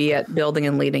feel you would be at building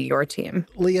and leading your team?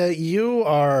 Leah, you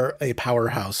are a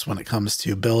powerhouse when it comes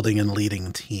to building and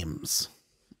leading teams.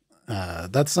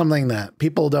 That's something that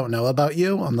people don't know about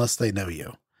you unless they know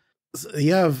you.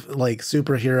 You have like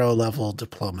superhero level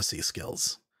diplomacy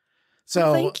skills.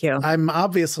 So thank you. I'm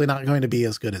obviously not going to be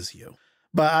as good as you,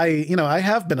 but I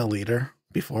have been a leader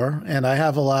before, and I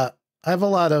put a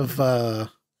lot of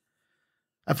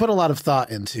thought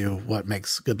into what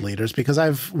makes good leaders because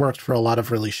I've worked for a lot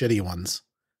of really shitty ones.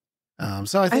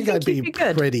 So I think I'd be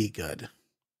pretty good.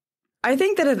 I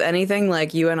think that if anything,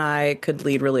 like you and I could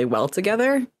lead really well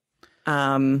together.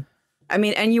 And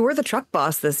you were the truck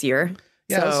boss this year.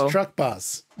 Yeah, I was truck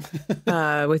boss.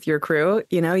 With your crew,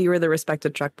 you were the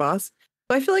respected truck boss.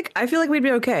 So I feel like we'd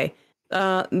be okay.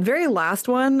 Very last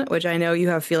one, which I know you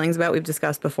have feelings about, we've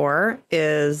discussed before,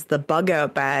 is the bug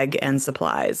out bag and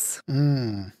supplies.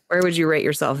 Where would you rate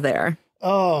yourself there?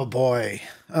 Oh boy.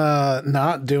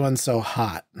 Not doing so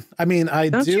hot. I mean,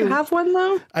 Don't you have one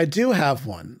though? I do have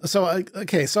one. So,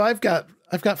 so I've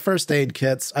got first aid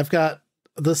kits. I've got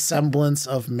the semblance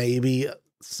of maybe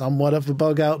somewhat of a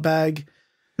bug out bag.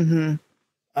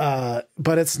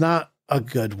 But it's not a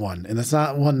good one. And it's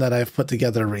not one that I've put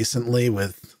together recently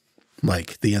with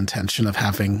like the intention of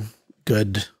having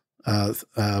good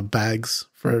bags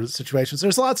for situations.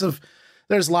 There's lots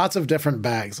of different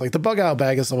bags. Like the bug out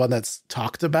bag is the one that's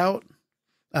talked about.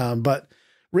 But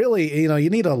really, you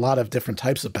need a lot of different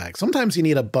types of bags. Sometimes you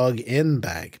need a bug in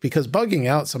bag because bugging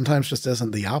out sometimes just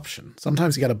isn't the option.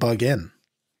 Sometimes you got to bug in.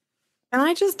 Can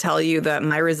I just tell you that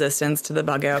my resistance to the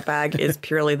bug out bag is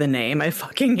purely the name? I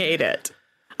fucking hate it.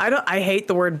 I hate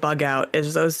the word bug out.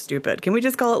 It's so stupid. Can we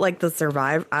just call it like the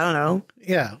survive? I don't know.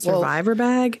 Yeah. Survivor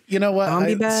bag? You know what?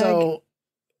 Zombie bag? So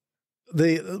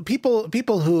the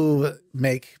people who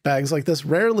make bags like this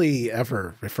rarely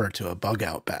ever refer to a bug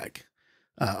out bag.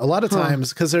 A lot of times,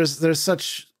 because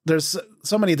there's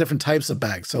so many different types of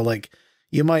bags. So like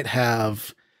you might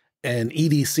have an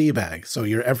EDC bag, so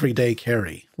your everyday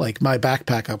carry. Like my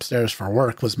backpack upstairs for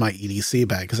work was my EDC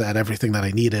bag because I had everything that I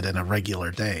needed in a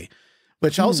regular day,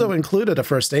 which also included a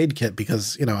first aid kit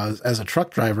because, as a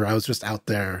truck driver, I was just out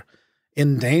there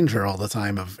in danger all the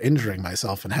time of injuring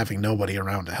myself and having nobody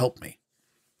around to help me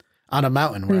on a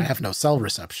mountain where I have no cell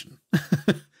reception.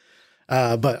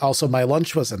 But also my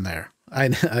lunch was in there.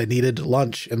 I needed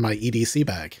lunch in my EDC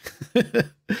bag.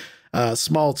 A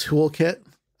small toolkit.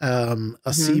 A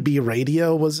CB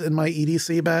radio was in my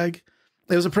EDC bag.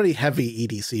 It was a pretty heavy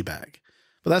EDC bag,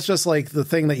 but that's just like the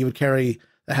thing that you would carry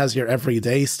that has your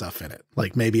everyday stuff in it.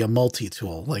 Like maybe a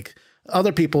multi-tool, like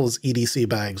other people's EDC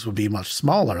bags would be much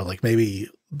smaller. Like maybe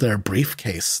their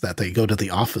briefcase that they go to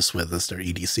the office with is their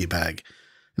EDC bag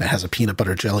and it has a peanut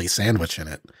butter jelly sandwich in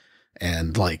it.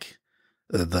 And like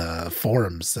the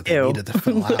forms that they needed to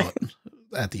fill out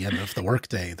at the end of the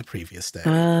workday, the previous day,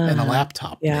 and a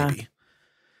laptop maybe.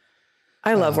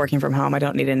 I love working from home. I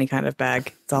don't need any kind of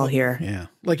bag. It's all here. Yeah.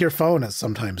 Like your phone is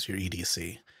sometimes your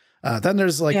EDC. Then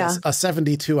there's like a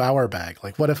 72-hour bag.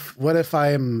 Like what if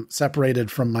I'm separated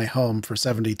from my home for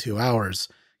 72 hours?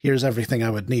 Here's everything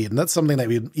I would need. And that's something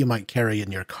that you might carry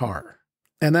in your car.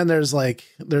 And then there's like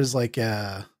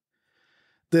the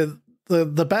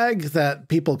bag that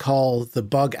people call the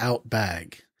bug out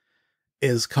bag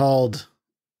is called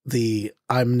the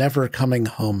I'm never coming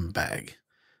home bag,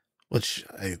 which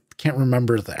I can't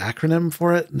remember the acronym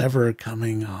for it. Never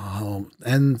coming home.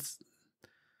 And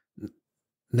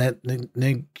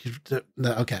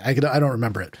okay, I don't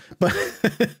remember it,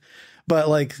 but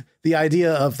like the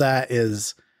idea of that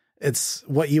is it's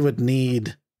what you would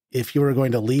need if you were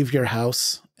going to leave your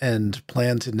house and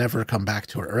plan to never come back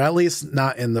to it, or at least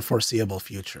not in the foreseeable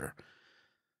future.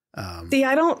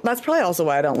 That's probably also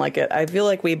why I don't like it. I feel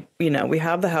like we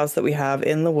have the house that we have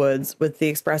in the woods with the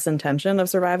express intention of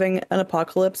surviving an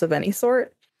apocalypse of any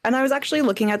sort. And I was actually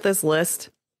looking at this list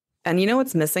and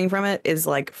what's missing from it is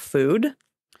like food.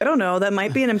 I don't know. That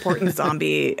might be an important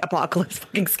zombie apocalypse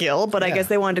fucking skill, but I guess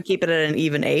they wanted to keep it at an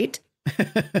even 8.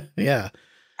 Yeah.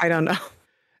 I don't know.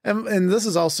 And this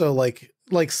is also like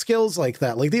skills like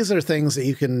that. Like these are things that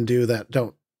you can do that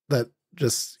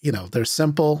just, they're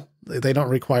simple. They don't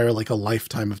require like a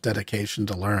lifetime of dedication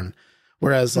to learn.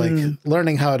 Whereas like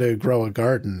learning how to grow a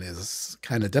garden is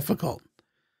kind of difficult.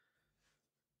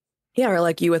 Yeah. Or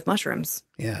like you with mushrooms.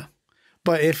 Yeah.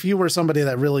 But if you were somebody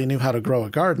that really knew how to grow a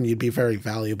garden, you'd be very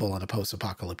valuable in a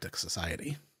post-apocalyptic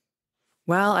society.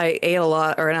 Well, I ate a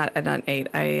lot, or not ate.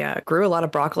 I grew a lot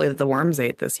of broccoli that the worms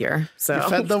ate this year. So you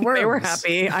fed the worms. They were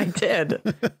happy. I did.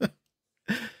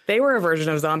 They were a version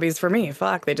of zombies for me.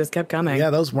 Fuck, they just kept coming.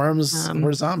 Yeah, those worms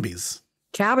were zombies.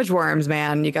 Cabbage worms,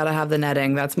 man. You got to have the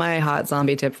netting. That's my hot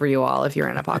zombie tip for you all if you're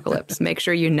in apocalypse. Make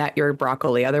sure you net your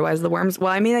broccoli. Otherwise, the worms...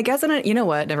 Well, I mean, I guess you know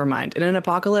what? Never mind. In an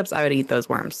apocalypse, I would eat those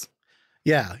worms.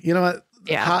 Yeah. You know what?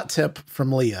 Yeah. Hot tip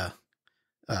from Leah.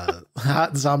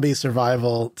 Hot zombie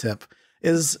survival tip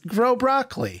is grow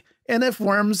broccoli. And if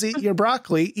worms eat your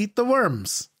broccoli, eat the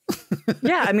worms.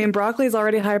 Yeah. I mean, broccoli is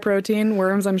already high protein.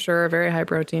 Worms, I'm sure, are very high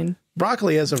protein.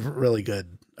 Broccoli is a really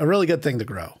good thing to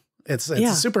grow. It's a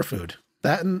superfood.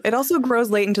 That and it also grows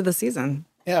late into the season.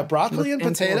 Yeah. Broccoli and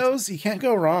potatoes. You can't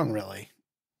go wrong, really.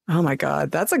 Oh my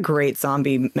God. That's a great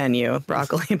zombie menu.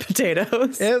 Broccoli and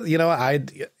potatoes. I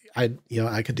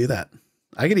could do that.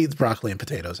 I could eat broccoli and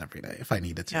potatoes every day if I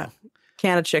needed to. Yeah.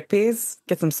 can of chickpeas,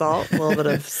 get some salt, a little bit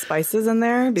of spices in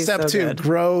there. Be Step so 2, good.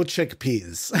 grow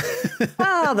chickpeas.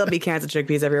 Oh, there'll be cans of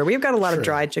chickpeas everywhere. We've got a lot of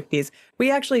dried chickpeas.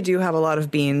 We actually do have a lot of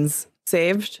beans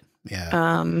saved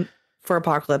for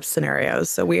apocalypse scenarios.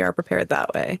 So we are prepared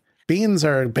that way. Beans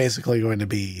are basically going to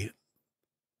be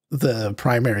the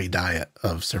primary diet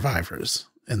of survivors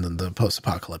in the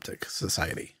post-apocalyptic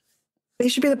society. They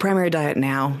should be the primary diet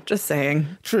now. Just saying.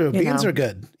 True. Beans are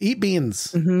good. Eat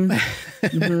beans. Mm-hmm.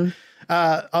 Mm-hmm.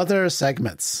 Other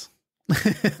segments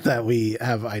that we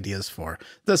have ideas for.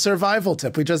 The survival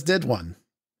tip. We just did one.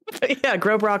 Yeah.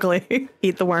 Grow broccoli.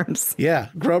 Eat the worms. Yeah.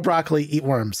 Grow broccoli. Eat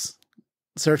worms.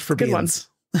 Search for Good beans.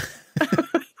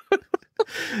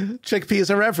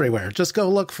 Chickpeas are everywhere. Just go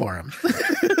look for them.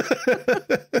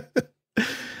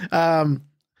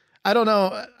 I don't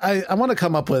know. I want to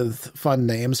come up with fun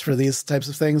names for these types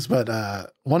of things, but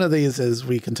one of these is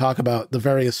we can talk about the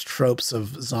various tropes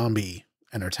of zombie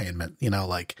entertainment,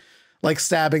 like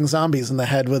stabbing zombies in the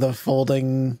head with a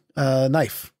folding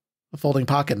knife, a folding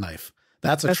pocket knife.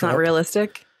 That's trope. Not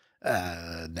realistic?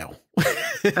 No.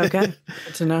 Okay.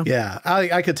 Good to know. Yeah.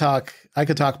 I could talk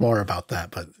more about that,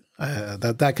 but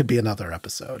that could be another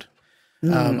episode.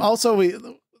 Also,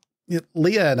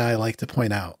 Leah and I like to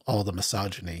point out all the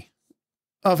misogyny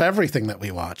of everything that we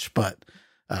watch, but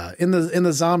in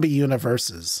the zombie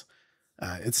universes,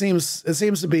 it seems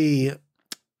to be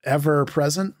ever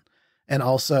present and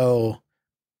also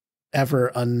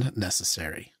ever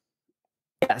unnecessary.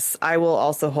 Yes, I will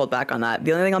also hold back on that.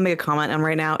 The only thing I'll make a comment on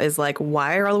right now is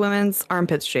why are all the women's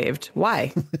armpits shaved?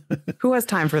 Why? Who has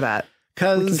time for that?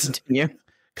 Because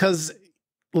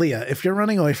Leah, if you're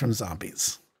running away from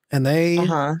zombies and they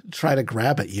try to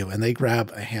grab at you and they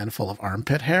grab a handful of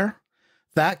armpit hair,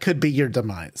 that could be your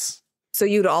demise. So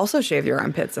you'd also shave your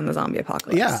armpits in the zombie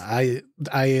apocalypse? Yeah,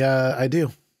 I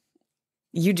do.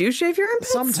 You do shave your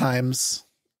armpits? Sometimes.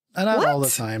 And not all the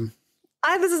time.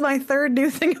 This is my third new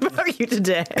thing about you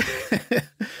today.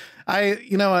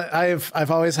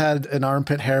 I've always had an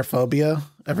armpit hair phobia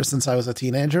ever since I was a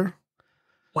teenager.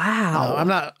 Wow. I'm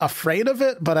not afraid of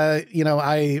it, but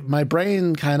my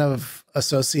brain kind of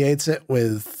associates it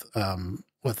with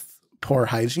poor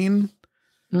hygiene.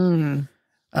 To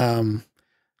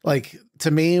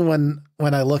me, when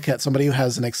I look at somebody who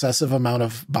has an excessive amount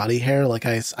of body hair,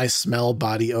 I smell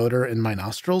body odor in my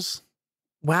nostrils.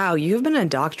 Wow, you've been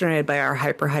indoctrinated by our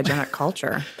hyper-hygienic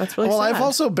culture. That's really sad. I've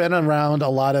also been around a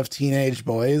lot of teenage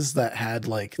boys that had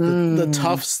the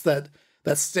tufts that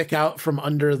stick out from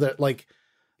under the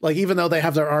even though they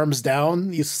have their arms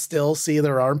down, you still see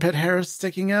their armpit hair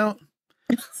sticking out.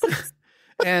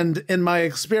 And in my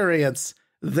experience,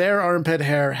 their armpit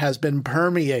hair has been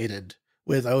permeated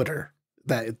with odor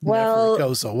that never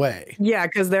goes away. Yeah,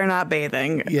 because they're not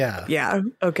bathing. Yeah. Yeah.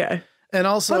 Okay. And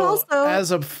also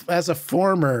as a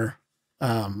former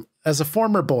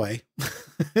boy,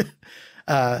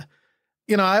 I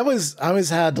always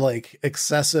had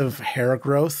excessive hair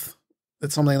growth.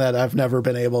 It's something that I've never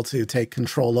been able to take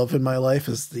control of in my life,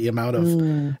 is the amount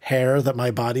of hair that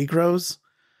my body grows.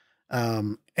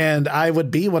 And I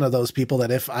would be one of those people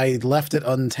that if I left it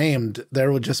untamed,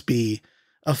 there would just be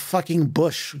a fucking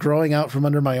bush growing out from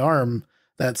under my arm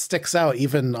that sticks out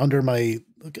even under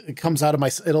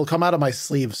it'll come out of my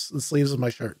sleeves, the sleeves of my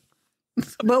shirt.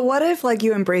 But what if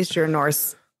you embraced your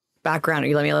Norse background and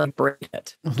you let me braid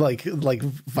it? Like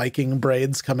Viking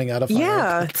braids coming out of my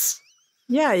armpits.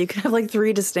 Yeah, you could have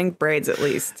 3 distinct braids at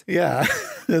least. Yeah,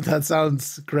 that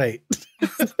sounds great.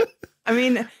 I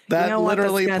mean, that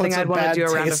literally puts a bad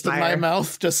taste in my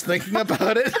mouth just thinking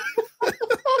about it.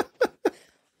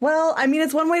 Well, I mean,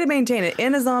 it's one way to maintain it.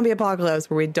 In a zombie apocalypse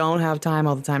where we don't have time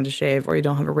all the time to shave or you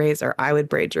don't have a razor, I would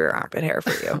braid your armpit hair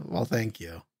for you. Well, thank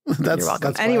you. You're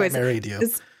welcome. That's anyways, why I married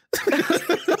you.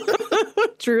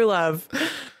 True love.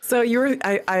 So you were,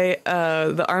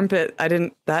 the armpit,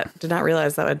 did not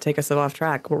realize that would take us off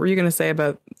track. What were you going to say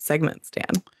about segments,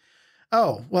 Dan?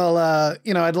 Oh, well,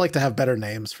 I'd like to have better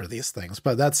names for these things,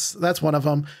 but that's one of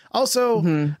them. Also,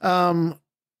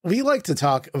 we like to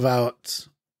talk about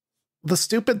the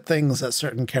stupid things that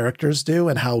certain characters do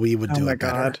and how we would do it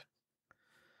better. God.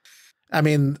 I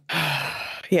mean,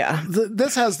 yeah,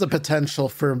 this has the potential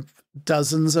for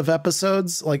dozens of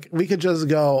episodes. We could just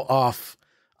go off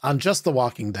on just The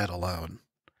Walking Dead alone,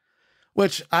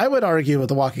 which I would argue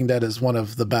The Walking Dead is one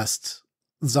of the best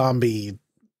zombie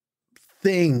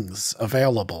things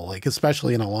available,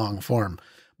 especially in a long form,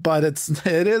 but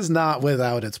it is not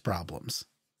without its problems.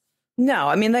 No,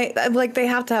 I mean, they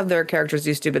have to have their characters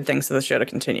do stupid things for the show to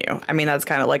continue. I mean, that's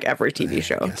kind of like every TV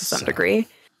show to some degree.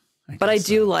 But I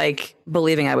do like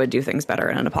believing I would do things better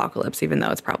in an apocalypse, even though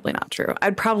it's probably not true.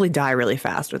 I'd probably die really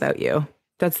fast without you.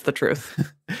 That's the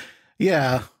truth.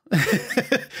 Yeah.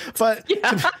 But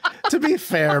to be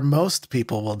fair, most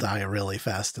people will die really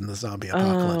fast in the zombie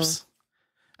apocalypse.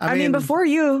 I mean, before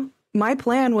you, my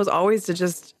plan was always to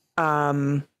just,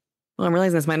 well, I'm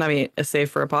realizing this might not be safe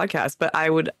for a podcast, but I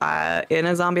would, in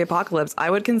a zombie apocalypse,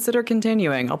 I would consider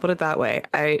continuing. I'll put it that way.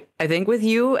 I think with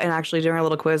you and actually doing our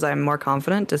little quiz, I'm more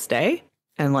confident to stay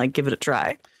and like give it a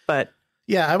try. But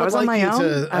yeah, I would like you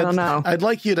to, I don't know. I'd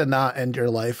like you to not end your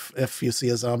life if you see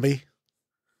a zombie.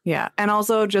 Yeah. And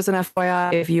also just an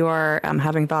FYI, if you are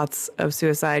having thoughts of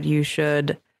suicide, you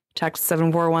should text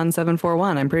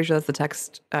 741-741. I'm pretty sure that's the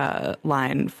text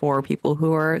line for people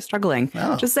who are struggling.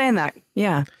 Oh. Just saying that.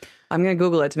 Yeah. I'm going to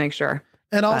Google it to make sure.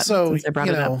 And also,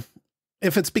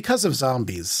 if it's because of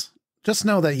zombies, just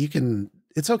know that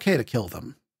it's okay to kill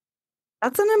them.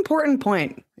 That's an important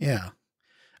point. Yeah.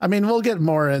 I mean, we'll get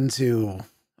more into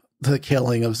the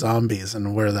killing of zombies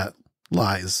and where that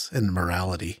lies in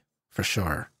morality, for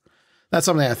sure. That's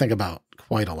something I think about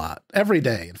quite a lot. Every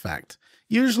day, in fact.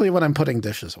 Usually when I'm putting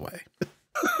dishes away.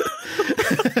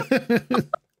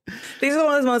 These are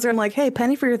one of those moments where I'm like, hey,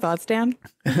 penny for your thoughts, Dan.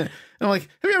 I'm like,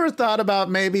 have you ever thought about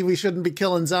maybe we shouldn't be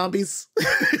killing zombies?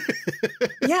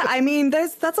 Yeah, I mean,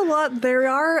 that's a lot. There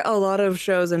are a lot of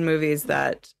shows and movies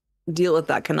that deal with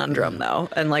that conundrum, though.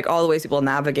 And like all the ways people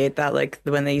navigate that, like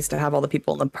when they used to have all the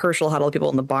people in the Herschel had all the people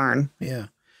in the barn. Yeah.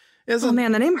 Oh,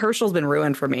 man, the name Herschel's been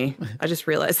ruined for me. I just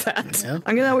realized that. Yeah.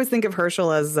 I'm going to always think of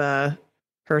Herschel as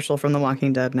Herschel from The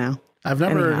Walking Dead now. I've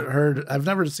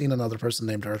never seen another person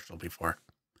named Herschel before.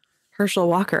 Herschel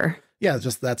Walker. Yeah,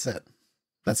 that's it.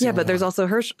 But there's also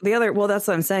Herschel. Well, that's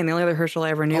what I'm saying. The only other Herschel I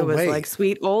ever knew was like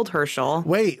sweet old Herschel.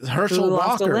 Wait, Herschel who Walker.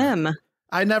 Lost a limb.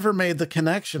 I never made the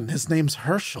connection. His name's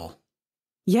Herschel.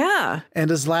 Yeah. And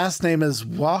his last name is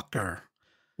Walker.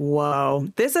 Whoa.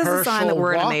 This is a sign that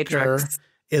we're in a Matrix.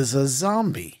 Is a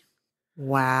zombie.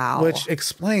 Wow. Which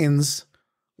explains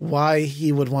why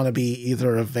he would want to be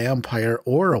either a vampire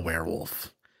or a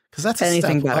werewolf. Because that's a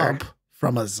step up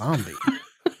from a zombie.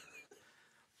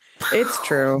 It's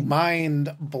true.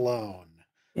 Mind blown.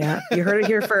 Yeah, you heard it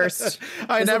here first.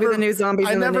 I never made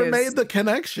the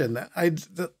connection.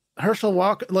 Herschel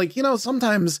Walker, like,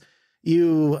 sometimes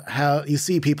you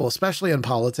see people, especially in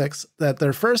politics, that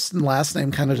their first and last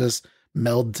name kind of just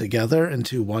meld together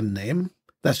into one name.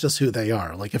 That's just who they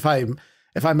are. Like if I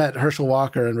met Herschel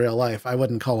Walker in real life, I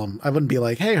wouldn't be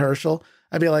like, hey, Herschel.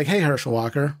 I'd be like, hey, Herschel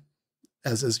Walker,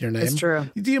 as is your name. It's true.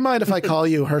 Do you mind if I call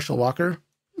you Herschel Walker?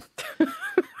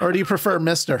 Or do you prefer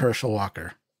Mr. Herschel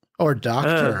Walker or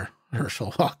Dr.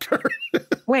 Herschel Walker?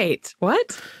 Wait,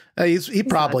 what? He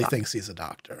probably thinks he's a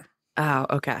doctor. Oh,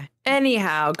 okay.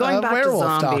 Anyhow, going back to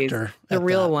zombies, the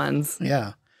real ones.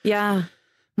 Yeah. Yeah.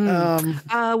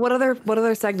 What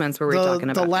other segments were we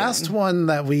talking about? The last one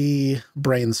that we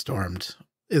brainstormed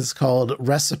is called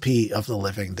Recipe of the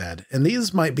Living Dead. And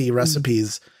these might be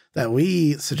recipes that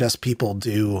we suggest people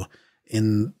do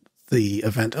in the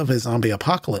event of a zombie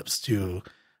apocalypse to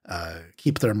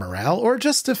keep their morale or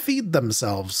just to feed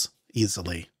themselves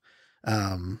easily.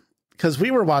 Because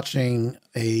we were watching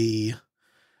a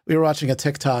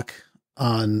TikTok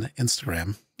on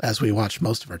Instagram, as we watch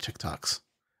most of our TikToks.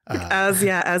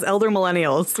 As elder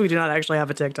millennials, we do not actually have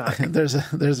a TikTok. There's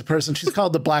a person, she's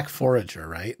called the Black Forager,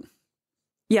 right?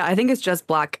 Yeah, I think it's just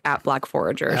Black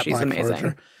Forager. She's Black amazing.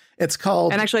 Forager. It's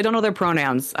called, and actually I don't know their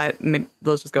pronouns.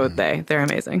 Let's just go with they. They're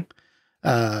amazing.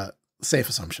 Safe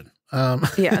assumption.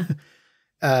 Yeah.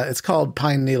 It's called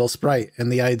Pine Needle Sprite.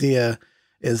 And the idea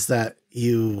is that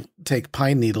you take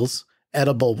pine needles,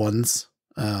 edible ones.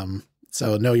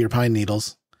 So know your pine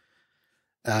needles.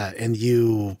 And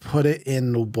you put it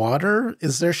in water.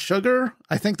 Is there sugar?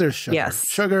 I think there's sugar. Yes.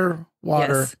 Sugar,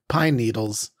 water, pine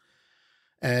needles.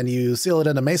 And you seal it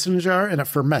in a mason jar and it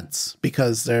ferments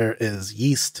because there is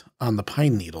yeast on the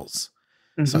pine needles.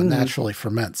 Mm-hmm. So it naturally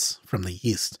ferments from the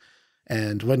yeast.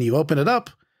 And when you open it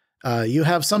up, you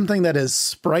have something that is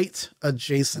Sprite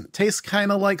adjacent. Tastes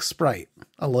kind of like Sprite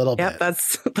a little bit. Yep,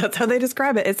 that's how they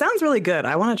describe it. It sounds really good.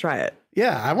 I want to try it.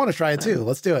 Yeah, I want to try it too.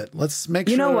 Let's do it. Let's make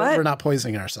sure we're not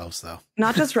poisoning ourselves, though.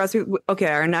 Not just recipe. Okay,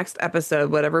 our next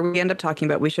episode, whatever we end up talking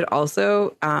about, we should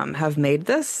also have made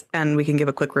this, and we can give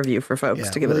a quick review for folks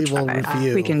to give it a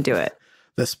try. We can do it.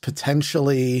 This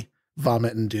potentially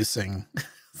vomit-inducing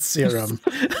serum.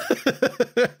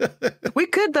 We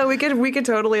could, though. We could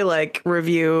totally like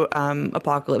review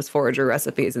Apocalypse Forager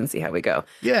recipes and see how we go.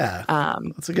 Yeah,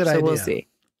 that's a good idea. We'll see.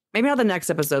 Maybe not the next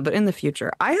episode, but in the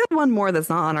future. I had one more that's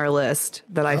not on our list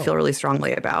that I feel really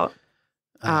strongly about.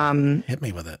 Hit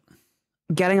me with it.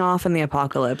 getting off in the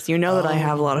apocalypse. You know that I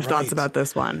have a lot of right. thoughts about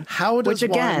this one. How does which,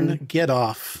 again, one get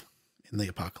off in the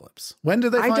apocalypse? When do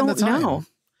they find the time? I don't know.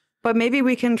 But maybe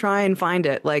we can try and find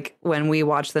it, like, when we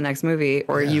watch the next movie,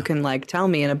 or you can, like, tell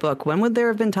me in a book, when would there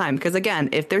have been time? Because, again,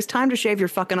 if there's time to shave your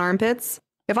fucking armpits,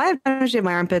 if I have time to shave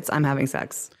my armpits, I'm having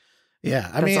sex.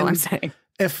 Yeah, That's all I'm saying.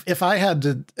 If I had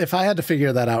to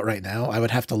figure that out right now, I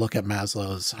would have to look at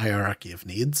Maslow's hierarchy of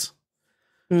needs.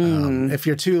 If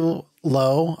you're too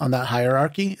low on that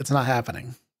hierarchy, it's not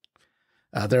happening.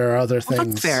 There are other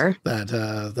things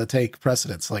that take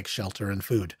precedence, like shelter and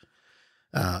food.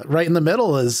 Right in the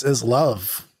middle is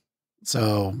love.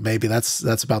 So maybe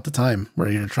that's about the time where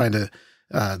you're trying to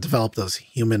develop those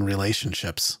human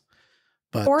relationships.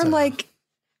 But or like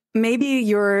maybe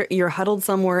you're huddled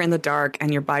somewhere in the dark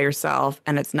and you're by yourself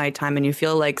and it's nighttime and you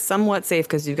feel like somewhat safe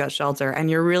because you've got shelter and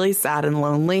you're really sad and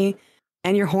lonely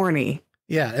and you're horny.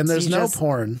 Yeah, and there's no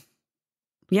porn.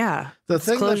 Yeah. The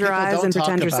thing close that your eyes don't and talk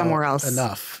pretend you're about somewhere else.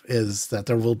 enough is that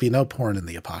there will be no porn in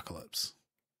the apocalypse.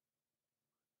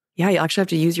 Yeah, you actually have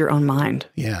to use your own mind.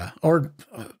 Yeah, or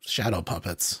shadow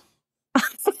puppets.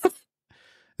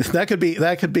 That could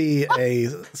be a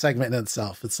segment in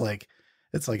itself. It's like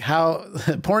how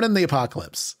porn in the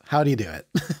apocalypse. How do you do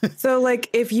it? So like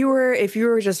if you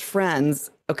were just friends,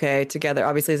 okay, together.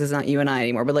 Obviously this is not you and I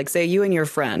anymore, but like say you and your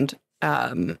friend,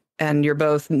 and you're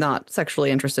both not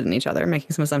sexually interested in each other, making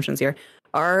some assumptions here,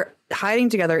 are hiding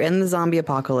together in the zombie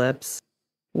apocalypse.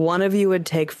 One of you would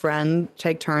take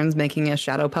turns making a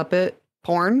shadow puppet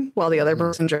porn while the other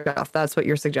person jerked off. That's what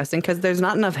you're suggesting, because there's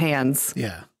not enough hands.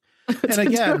 Yeah. And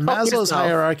again, Maslow's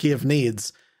hierarchy of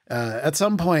needs, at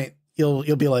some point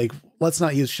you'll be like, let's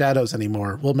not use shadows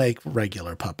anymore. We'll make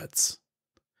regular puppets.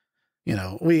 You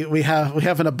know, we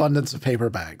have an abundance of paper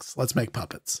bags. Let's make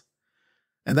puppets.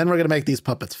 And then we're going to make these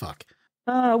puppets fuck.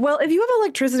 Well, if you have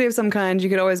electricity of some kind, you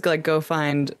could always go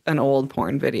find an old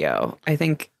porn video. I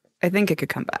think it could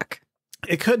come back.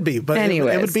 It could be, but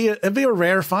anyways, it'd be a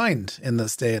rare find in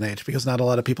this day and age because not a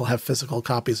lot of people have physical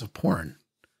copies of porn.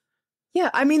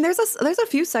 Yeah, I mean, there's a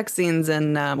few sex scenes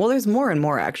in well, there's more and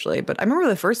more actually, but I remember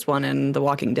the first one in The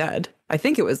Walking Dead. I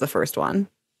think it was the first one,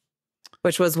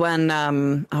 which was when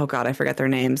oh god, I forget their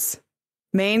names.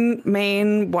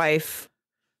 Main wife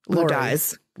who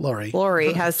dies.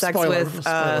 Lori has sex with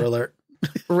spoiler alert.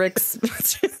 Rick's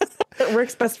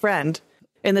best friend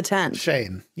in the tent.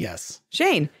 Shane, yes.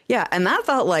 Shane, yeah, and that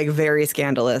felt like very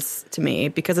scandalous to me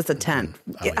because it's a tent.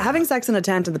 Having sex in a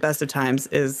tent at the best of times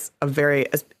is a very,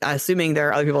 assuming there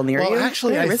are other people near you. Well,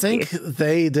 actually, I think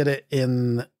they did it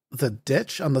in the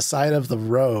ditch on the side of the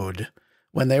road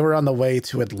when they were on the way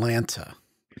to Atlanta,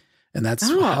 and that's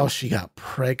how she got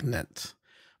pregnant.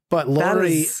 But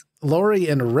Lori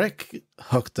and Rick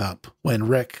hooked up when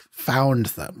Rick found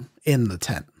them in the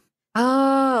tent.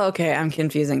 Oh, okay. I'm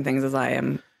confusing things as I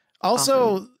am.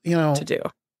 Also, to do.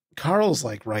 Carl's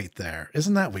like right there.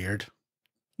 Isn't that weird?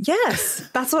 Yes,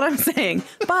 that's what I'm saying.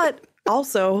 But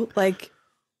also, like,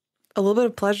 a little bit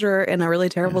of pleasure in a really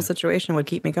terrible situation would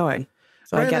keep me going.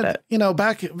 So I get it.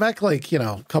 Back like,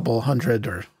 a couple hundred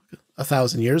or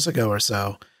 1,000 years ago or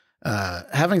so,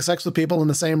 having sex with people in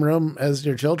the same room as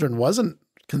your children wasn't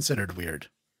considered weird.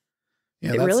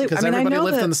 Yeah, that's because everybody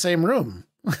lived in the same room.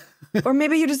 Or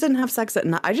maybe you just didn't have sex at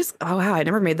night. I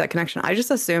never made that connection. I just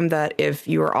assumed that if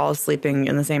you were all sleeping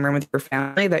in the same room with your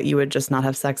family, that you would just not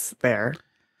have sex there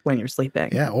when you're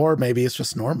sleeping. Yeah, or maybe it's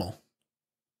just normal.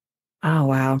 Oh,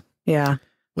 wow. Yeah.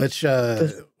 Which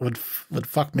would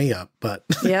fuck me up, but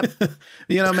yep.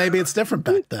 Maybe it's different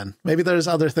back then. Maybe there's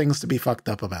other things to be fucked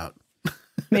up about.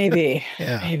 Maybe.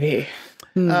 Yeah. Maybe.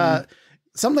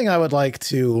 Something I would like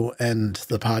to end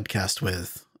the podcast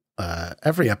with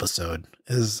every episode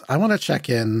is I want to check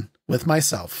in with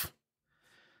myself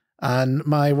on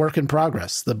my work in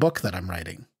progress, the book that I'm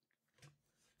writing.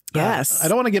 Yes. I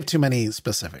don't want to give too many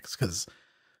specifics because,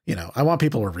 I want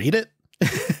people to read it.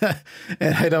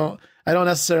 And I don't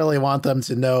necessarily want them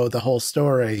to know the whole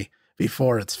story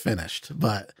before it's finished.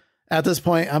 But at this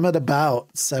point, I'm at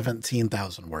about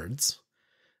 17,000 words.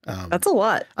 That's a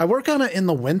lot. I work on it in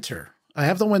the winter. I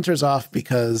have the winters off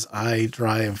because I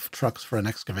drive trucks for an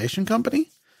excavation company.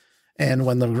 And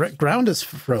when the ground is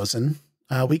frozen,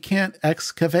 we can't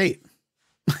excavate.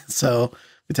 So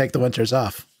we take the winters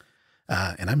off.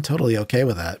 And I'm totally okay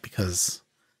with that because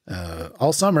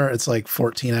all summer it's like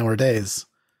 14-hour days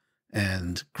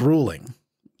and grueling.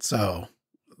 So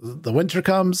the winter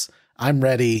comes, I'm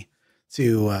ready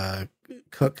to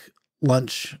cook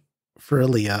lunch for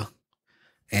Leah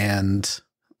and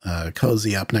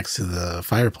cozy up next to the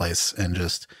fireplace and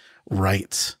just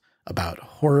write about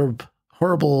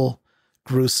horrible,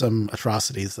 gruesome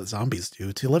atrocities that zombies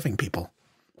do to living people.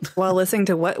 While listening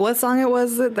to what song it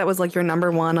was that was like your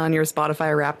number one on your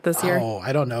Spotify Wrapped this year? Oh,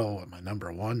 I don't know what my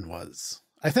number one was.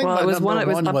 I think Well, my it was number one- it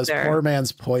was one up was there. Poor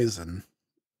Man's Poison.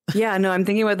 Yeah, no, I'm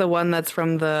thinking about the one that's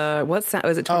from the was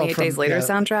it 28 from- Days Later yeah.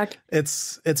 soundtrack?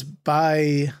 It's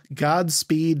by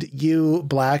Godspeed You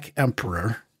Black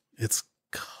Emperor. It's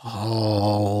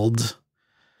called...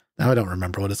 Now I don't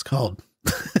remember what it's called.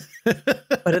 Put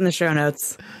it in the show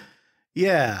notes.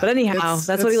 Yeah. But anyhow,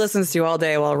 that's what he listens to all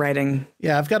day while writing.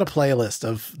 Yeah, I've got a playlist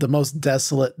of the most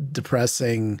desolate,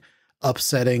 depressing,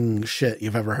 upsetting shit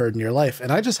you've ever heard in your life.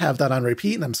 And I just have that on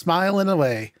repeat and I'm smiling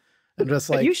away. I'm just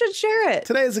But like, you should share it.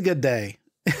 today is a good day.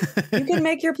 You can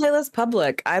make your playlist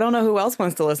public. I don't know who else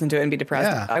wants to listen to it and be depressed.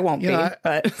 Yeah. I won't You be, know,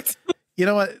 but You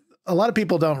know what? A lot of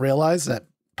people don't realize that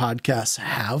podcasts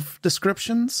have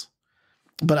descriptions,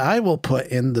 but I will put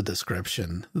in the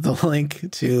description the link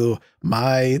to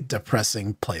my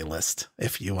depressing playlist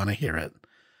if you want to hear it.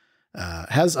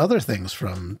 Has other things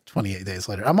from 28 Days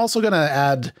Later. I'm also going to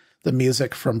add the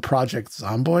music from Project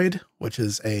Zomboid, which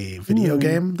is a video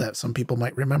game that some people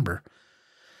might remember.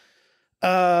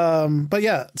 But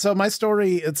yeah, so my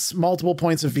story, it's multiple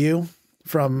points of view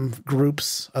from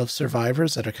groups of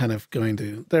survivors that are kind of going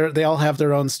to, they all have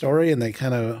their own story and they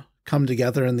kind of come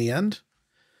together in the end.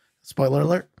 Spoiler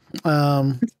alert.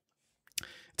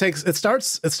 It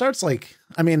starts like,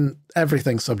 I mean,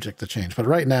 everything's subject to change, but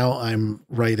right now I'm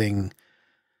writing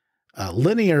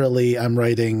linearly. I'm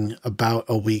writing about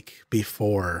a week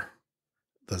before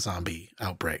the zombie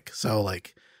outbreak. So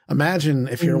like, imagine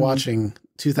if you're watching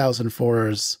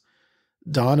 2004's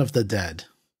Dawn of the Dead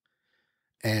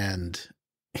and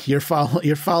you're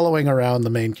following around the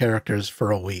main characters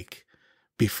for a week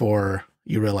before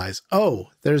you realize, oh,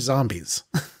 there's zombies.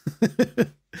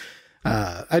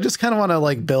 I just kind of want to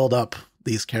like build up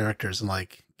these characters and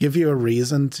like give you a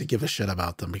reason to give a shit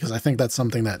about them, because I think that's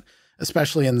something that,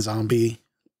 especially in zombie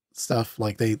stuff,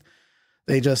 like they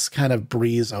just kind of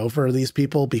breeze over these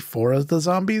people before the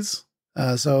zombies.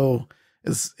 So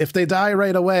if they die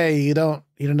right away, you don't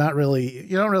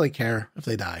really care if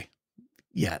they die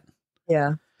yet.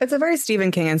 yeah, it's a very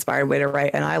Stephen King inspired way to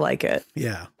write, and I like it.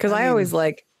 Yeah, Because I always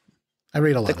like I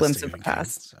read a lot the of glimpse Stephen of the King,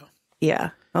 past. so. Yeah,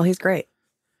 well, he's great.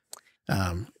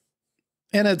 And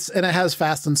it has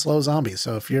fast and slow zombies.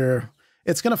 So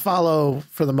it's going to follow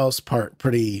for the most part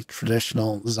pretty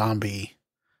traditional zombie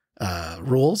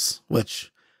rules,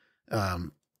 which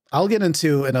I'll get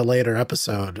into in a later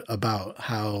episode about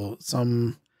how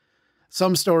some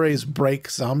stories break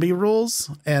zombie rules,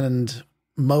 and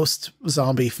most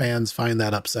zombie fans find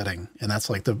that upsetting. And that's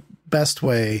like the best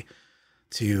way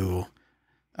to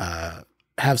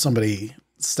have somebody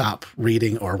stop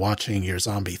reading or watching your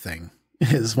zombie thing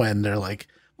is when they're like,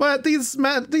 what? These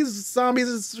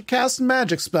zombies cast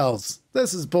magic spells.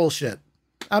 This is bullshit.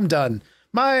 I'm done.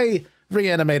 My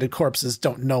reanimated corpses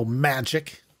don't know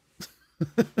magic.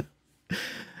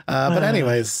 But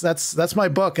anyways, that's my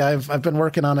book. I've been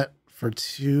working on it for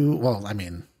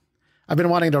I've been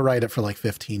wanting to write it for like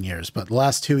 15 years, but the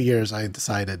last 2 years I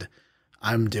decided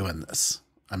I'm doing this.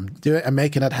 I'm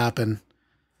making it happen.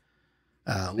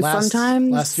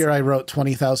 Last year I wrote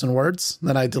 20,000 words,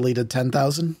 then I deleted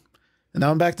 10,000, and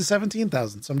now I'm back to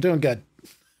 17,000. So I'm doing good.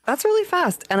 That's really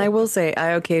fast. And I will say, I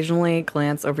occasionally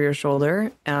glance over your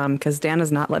shoulder because Dan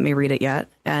has not let me read it yet,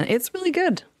 and it's really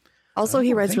good. Also,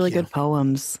 he writes really good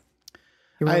poems.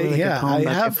 He wrote a really good poem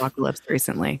about the apocalypse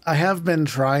recently. I have been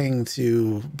trying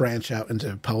to branch out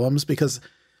into poems because,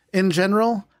 in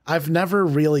general, I've never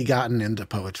really gotten into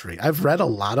poetry. I've read a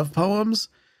lot of poems,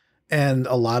 and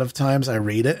a lot of times I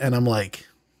read it and I'm like,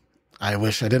 I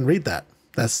wish I didn't read that.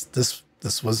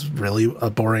 This was really a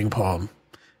boring poem,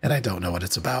 and I don't know what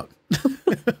it's about.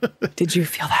 Did you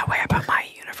feel that way about my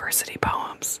university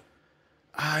poems?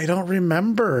 I don't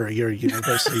remember your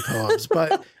university poems,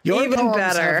 but your Even poems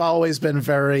better. have always been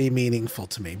very meaningful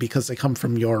to me because they come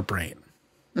from your brain.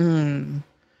 I'm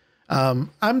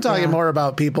talking more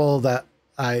about people that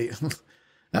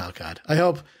oh God, I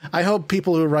hope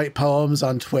people who write poems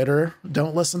on Twitter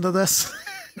don't listen to this.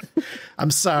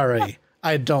 I'm sorry.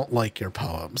 I don't like your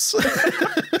poems.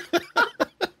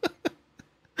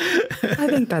 I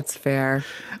think that's fair.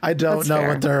 I don't That's know fair.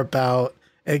 what they're about.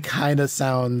 It kind of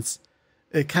sounds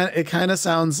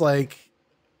like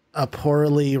a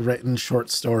poorly written short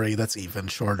story that's even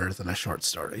shorter than a short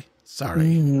story.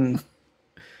 Sorry.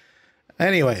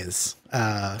 Anyways,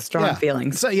 Strong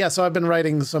feelings. So I've been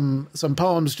writing some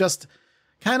poems just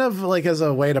kind of like as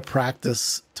a way to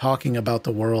practice talking about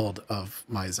the world of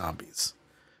my zombies.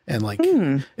 And like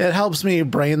it helps me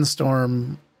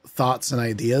brainstorm thoughts and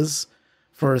ideas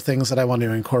for things that I want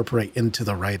to incorporate into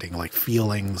the writing, like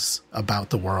feelings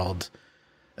about the world,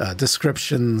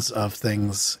 descriptions of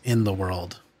things in the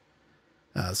world.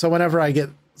 So whenever I get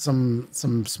some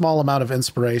small amount of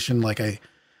inspiration, like I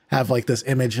have like this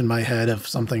image in my head of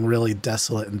something really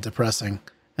desolate and depressing,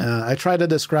 I try to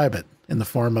describe it in the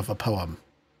form of a poem.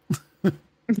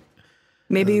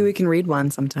 Maybe we can read one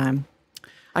sometime.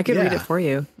 I could read it for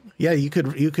you. Yeah, you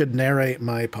could narrate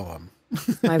my poem.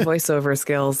 My voiceover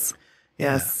skills.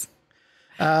 Yes.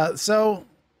 So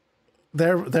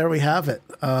there we have it.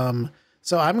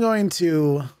 So I'm going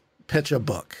to pitch a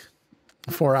book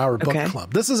for our book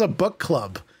club. This is a book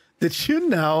club. Did you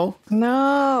know?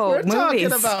 No, we're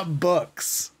talking about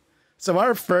books. So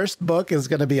our first book is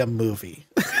going to be a movie.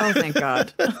 Oh, thank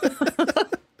God.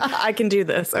 I can do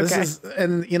this. Okay.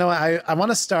 And you know, I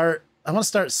want to start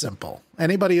simple.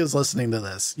 Anybody who's listening to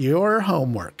this, your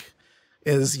homework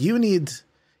is you need,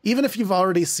 even if you've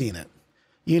already seen it,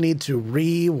 you need to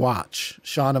re-watch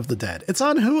Shaun of the Dead. It's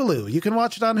on Hulu. You can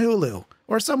watch it on Hulu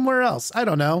or somewhere else. I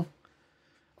don't know.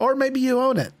 Or maybe you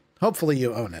own it. Hopefully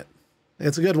you own it.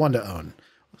 It's a good one to own.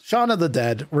 Shaun of the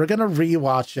Dead. We're going to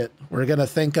re-watch it. We're going to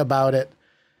think about it.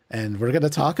 And we're going to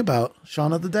talk about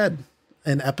Shaun of the Dead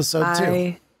in episode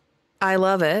 2. I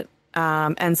love it.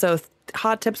 And so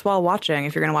hot tips while watching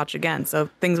if you're going to watch again. So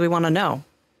things we want to know.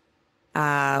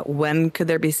 When could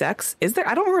there be sex? Is there?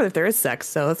 I don't remember if there is sex.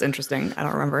 So that's interesting. I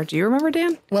don't remember. Do you remember,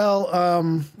 Dan?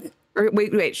 Well,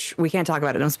 wait, we can't talk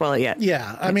about it. Don't spoil it yet.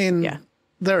 Yeah. I mean,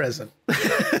 there isn't.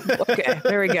 Okay,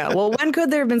 there we go. Well, when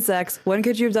could there have been sex? When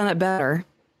could you have done it better?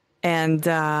 And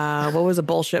what was a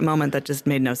bullshit moment that just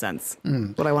made no sense?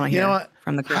 What I want to hear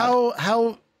from the crowd.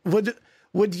 How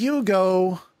would you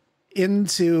go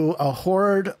into a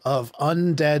horde of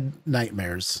undead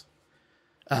nightmares,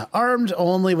 armed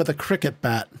only with a cricket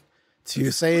bat, to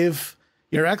save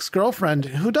your ex-girlfriend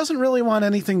who doesn't really want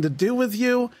anything to do with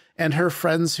you and her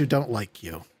friends who don't like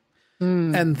you,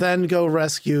 and then go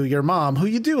rescue your mom who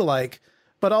you do like,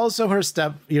 but also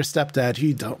your stepdad who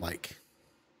you don't like?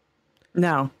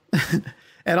 No.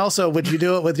 And also, would you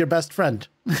do it with your best friend?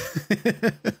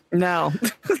 No.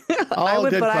 I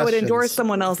would endorse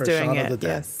someone else doing it.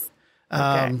 Yes.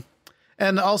 Okay.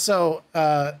 And also,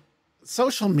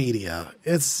 social media,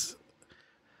 it's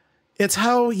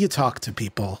how you talk to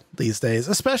people these days,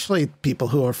 especially people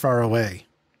who are far away.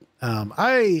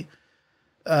 I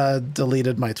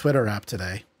deleted my Twitter app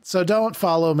today, so don't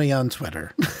follow me on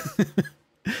Twitter.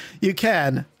 You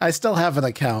can. I still have an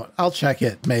account. I'll check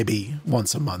it maybe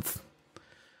once a month.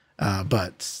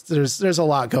 But there's a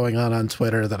lot going on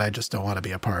Twitter that I just don't want to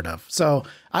be a part of. So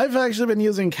I've actually been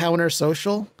using Counter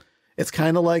Social. It's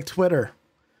kind of like Twitter,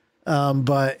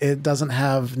 but it doesn't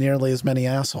have nearly as many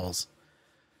assholes.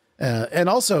 And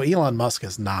also, Elon Musk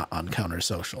is not on Counter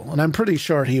Social, and I'm pretty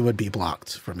sure he would be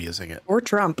blocked from using it. Or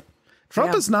Trump.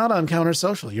 Trump is not on Counter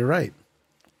Social. You're right.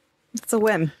 It's a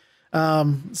win.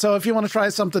 So if you want to try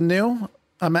something new,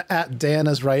 I'm at Dan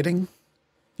is Writing.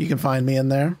 You can find me in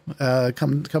there.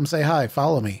 Come say hi.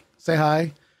 Follow me. Say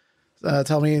hi.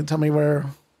 Tell me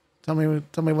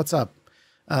what's up.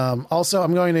 Also,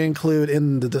 I'm going to include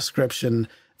in the description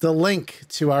the link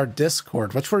to our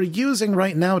Discord, which we're using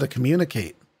right now to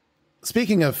communicate.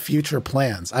 Speaking of future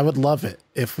plans, I would love it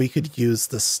if we could use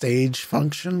the stage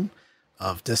function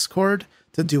of Discord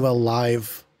to do a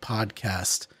live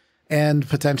podcast and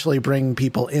potentially bring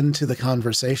people into the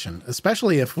conversation,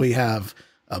 especially if we have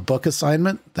a book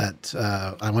assignment that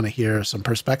I want to hear some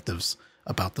perspectives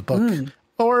about the book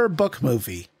or book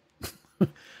movie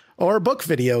or book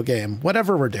video game,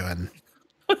 whatever we're doing.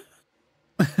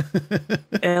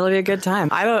 It'll be a good time.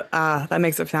 I don't. That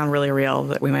makes it sound really real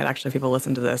that we might actually have people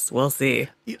listen to this. We'll see.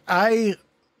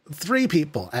 3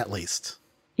 people at least.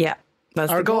 Yeah,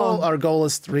 that's our the goal. Our goal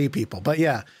is 3 people, but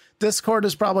yeah, Discord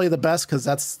is probably the best because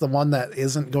that's the one that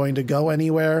isn't going to go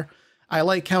anywhere. I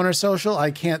like Counter Social.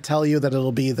 I can't tell you that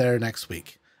it'll be there next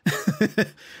week.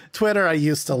 Twitter, I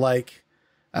used to like.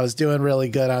 I was doing really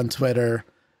good on Twitter.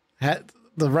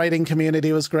 The writing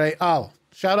community was great. Oh,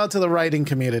 shout out to the writing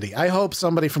community. I hope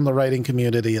somebody from the writing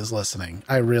community is listening.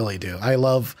 I really do. I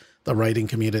love the writing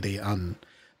community on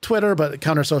Twitter, but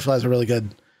Counter Social has a really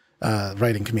good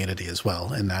writing community as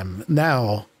well. And I'm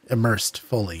now immersed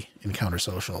fully in Counter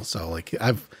Social. So like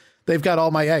they've got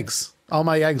all my eggs. All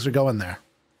my eggs are going there.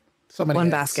 So many One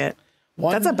eggs. basket.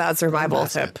 That's a bad survival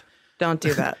tip. Don't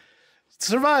do that.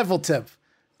 Survival tip.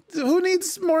 Who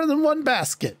needs more than one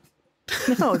basket?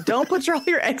 No, don't put all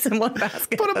your eggs in one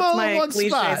basket. Put them That's all my in one cliche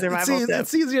spot. survival tip.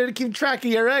 It's easier to keep track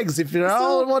of your eggs if you're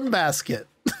all in one basket.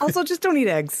 Also, just don't eat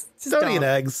eggs. Just don't eat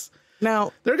eggs.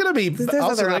 No, they're gonna be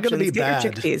also they're gonna be Get bad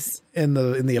your chickpeas. in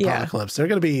the apocalypse. They're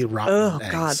gonna be rotten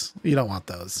eggs. God. You don't want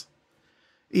those.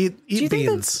 Eat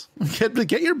beans.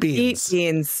 Get your beans. Eat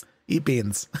beans. Eat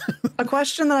beans. A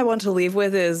question that I want to leave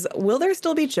with is, will there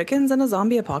still be chickens in a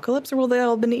zombie apocalypse, or will they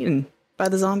all been eaten by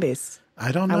the zombies?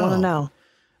 I don't know. I want to know.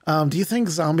 Do you think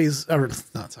zombies, or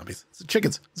not zombies,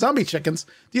 chickens, zombie chickens?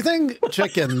 Do you think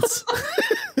chickens?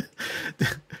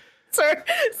 Sorry,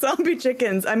 zombie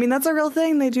chickens. I mean, that's a real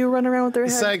thing. They do run around with their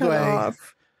head cut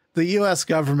off. The U.S.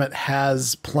 government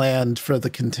has planned for the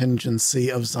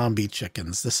contingency of zombie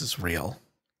chickens. This is real.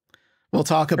 We'll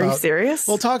talk about. Are you serious?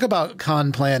 We'll talk about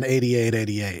Con Plan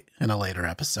 8888 in a later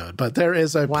episode, but there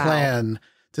is a plan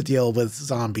to deal with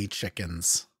zombie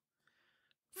chickens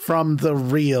from the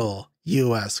real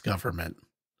U.S. government.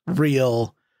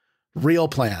 Real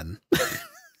plan.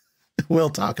 We'll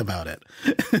talk about it.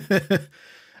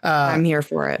 I'm here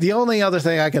for it. The only other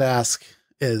thing I could ask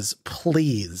is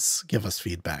please give us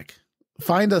feedback.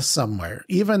 Find us somewhere.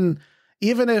 Even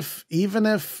if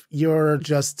you're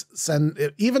just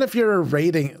even if you're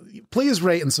rating, please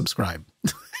rate and subscribe.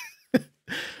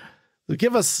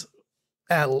 give us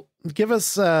no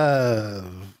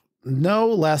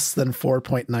less than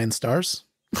 4.9 stars.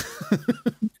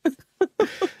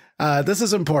 This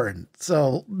is important.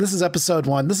 So this is episode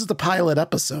 1. This is the pilot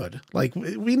episode. Like,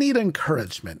 we need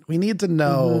encouragement. We need to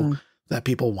know that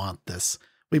people want this.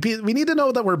 We need to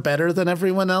know that we're better than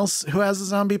everyone else who has a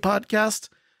zombie podcast.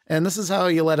 And this is how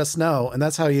you let us know. And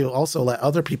that's how you also let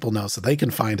other people know so they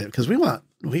can find it. Because we want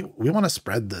to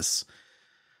spread this.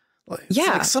 It's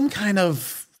like some kind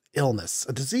of illness,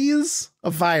 a disease,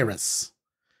 a virus.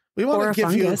 We want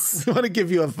to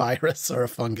give you a virus or a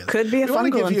fungus. Could be a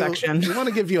fungal infection. We want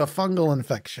to give you a fungal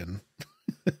infection.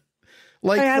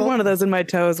 I had one of those in my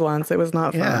toes once. It was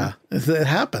not fun. Yeah, it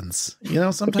happens.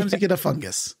 Sometimes you get a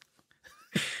fungus.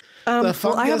 The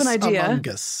fungus I have an idea. Among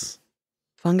us.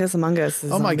 Fungus among us.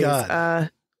 Oh my God.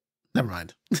 Never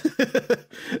mind.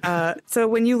 So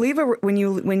when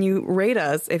you rate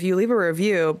us, if you leave a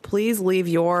review, please leave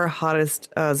your hottest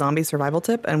zombie survival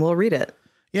tip, and we'll read it.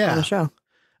 On the show.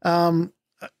 At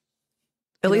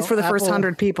least for the first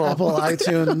 100 people. Apple,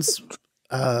 iTunes.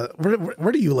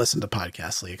 Where do you listen to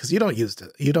podcasts, Leah? Because you don't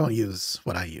use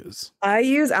what I use. I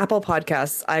use Apple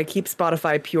Podcasts. I keep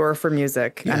Spotify pure for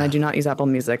music, and I do not use Apple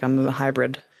Music. I'm a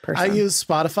hybrid person. I use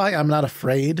Spotify. I'm not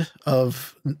afraid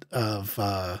of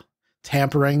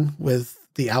tampering with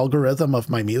the algorithm of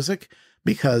my music,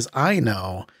 because I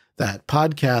know that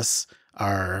podcasts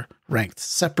are ranked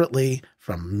separately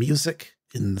from music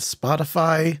in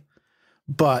Spotify,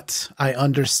 but I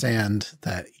understand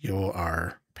that you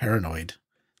are paranoid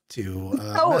to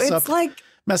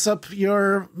mess up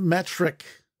your metric.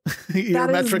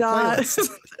 Playlist.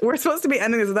 We're supposed to be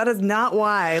ending this. That is not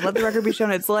why. Let the record be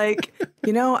shown. It's like,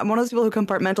 I'm one of those people who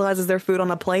compartmentalizes their food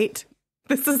on a plate.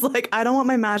 This is like, I don't want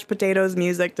my mashed potatoes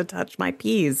music to touch my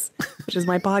peas, which is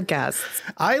my podcast.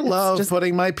 I love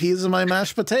putting my peas in my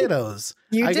mashed potatoes.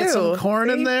 I get some corn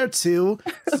in there too.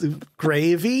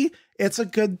 Gravy. It's a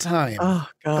good time. Oh,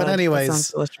 God. But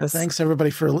anyways, thanks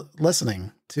everybody for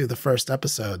listening to the first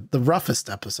episode, the roughest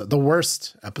episode, the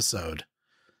worst episode,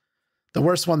 the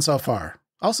worst one so far.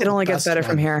 Also, it only gets better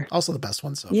from here. Also the best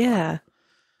one so far. Yeah.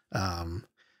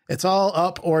 It's all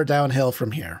up or downhill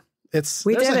from here. There's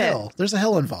a hill. There's a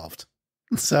hill involved.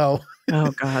 So.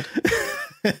 Oh, God.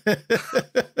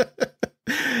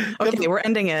 Okay, we're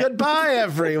ending it. Goodbye,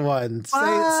 everyone.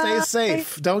 Stay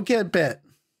safe. Don't get bit.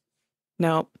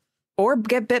 No. Or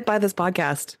get bit by this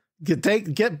podcast. Get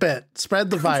bit. Spread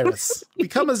the virus.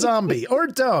 Become a zombie. Or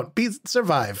don't.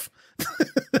 Survive.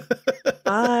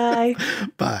 Bye.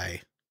 Bye.